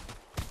advantage.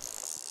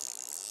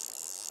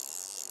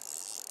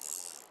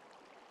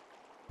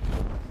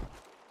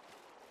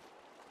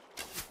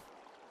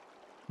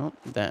 Oh,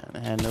 that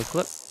had no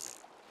clip.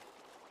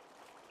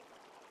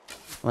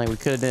 Like we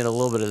could have did a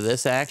little bit of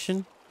this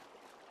action.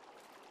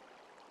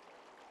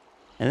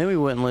 And then we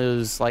wouldn't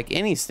lose like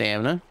any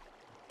stamina.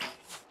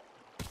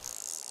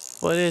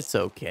 But it's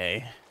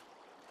okay.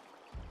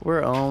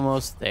 We're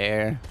almost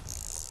there.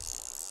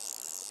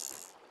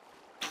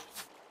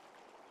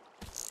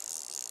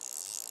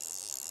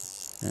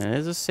 And it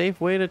is a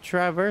safe way to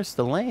traverse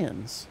the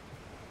lands.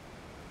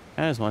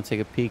 I just want to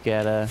take a peek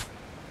at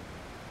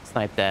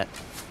snipe that.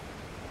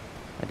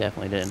 I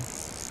definitely did. I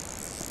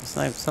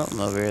sniped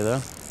something over here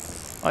though.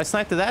 Oh, I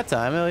sniped it that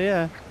time. Hell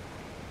yeah.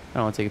 I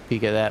don't want to take a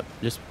peek at that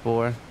just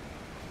before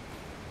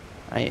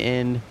I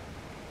end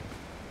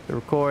the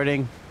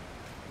recording.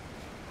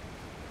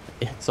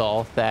 It's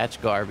all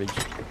thatch garbage.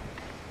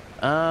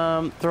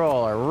 Throw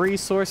all our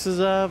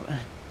resources up.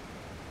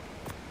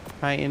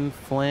 Chitin,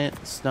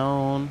 flint,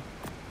 stone.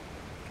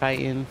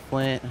 Chitin,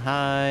 flint,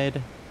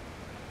 hide.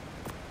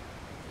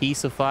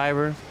 Piece of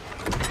fiber.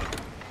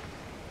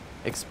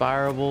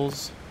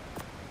 Expirables.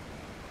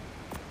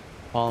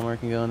 Polymer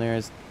can go in there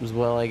as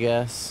well, I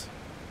guess.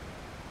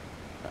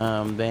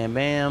 Bam,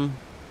 bam.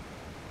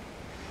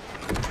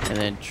 And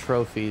then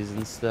trophies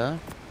and stuff.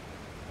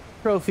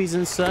 Trophies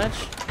and such.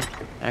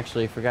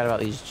 Actually, I forgot about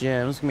these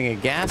gems. Gonna make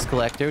a gas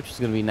collector, which is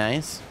gonna be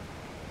nice.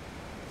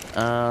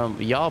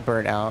 Y'all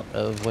burnt out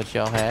of what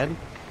y'all had.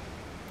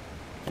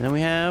 And then we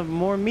have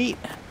more meat.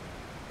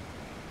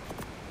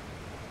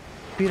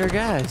 Feed our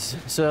guys.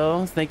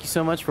 So, thank you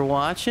so much for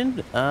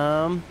watching.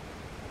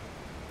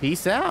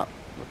 Peace out.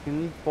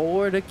 Looking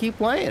forward to keep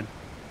playing.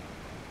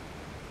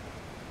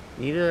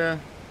 Need to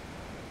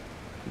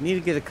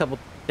get a couple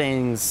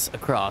things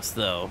across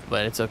though,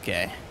 but it's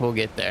okay. We'll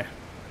get there.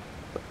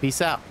 But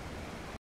peace out.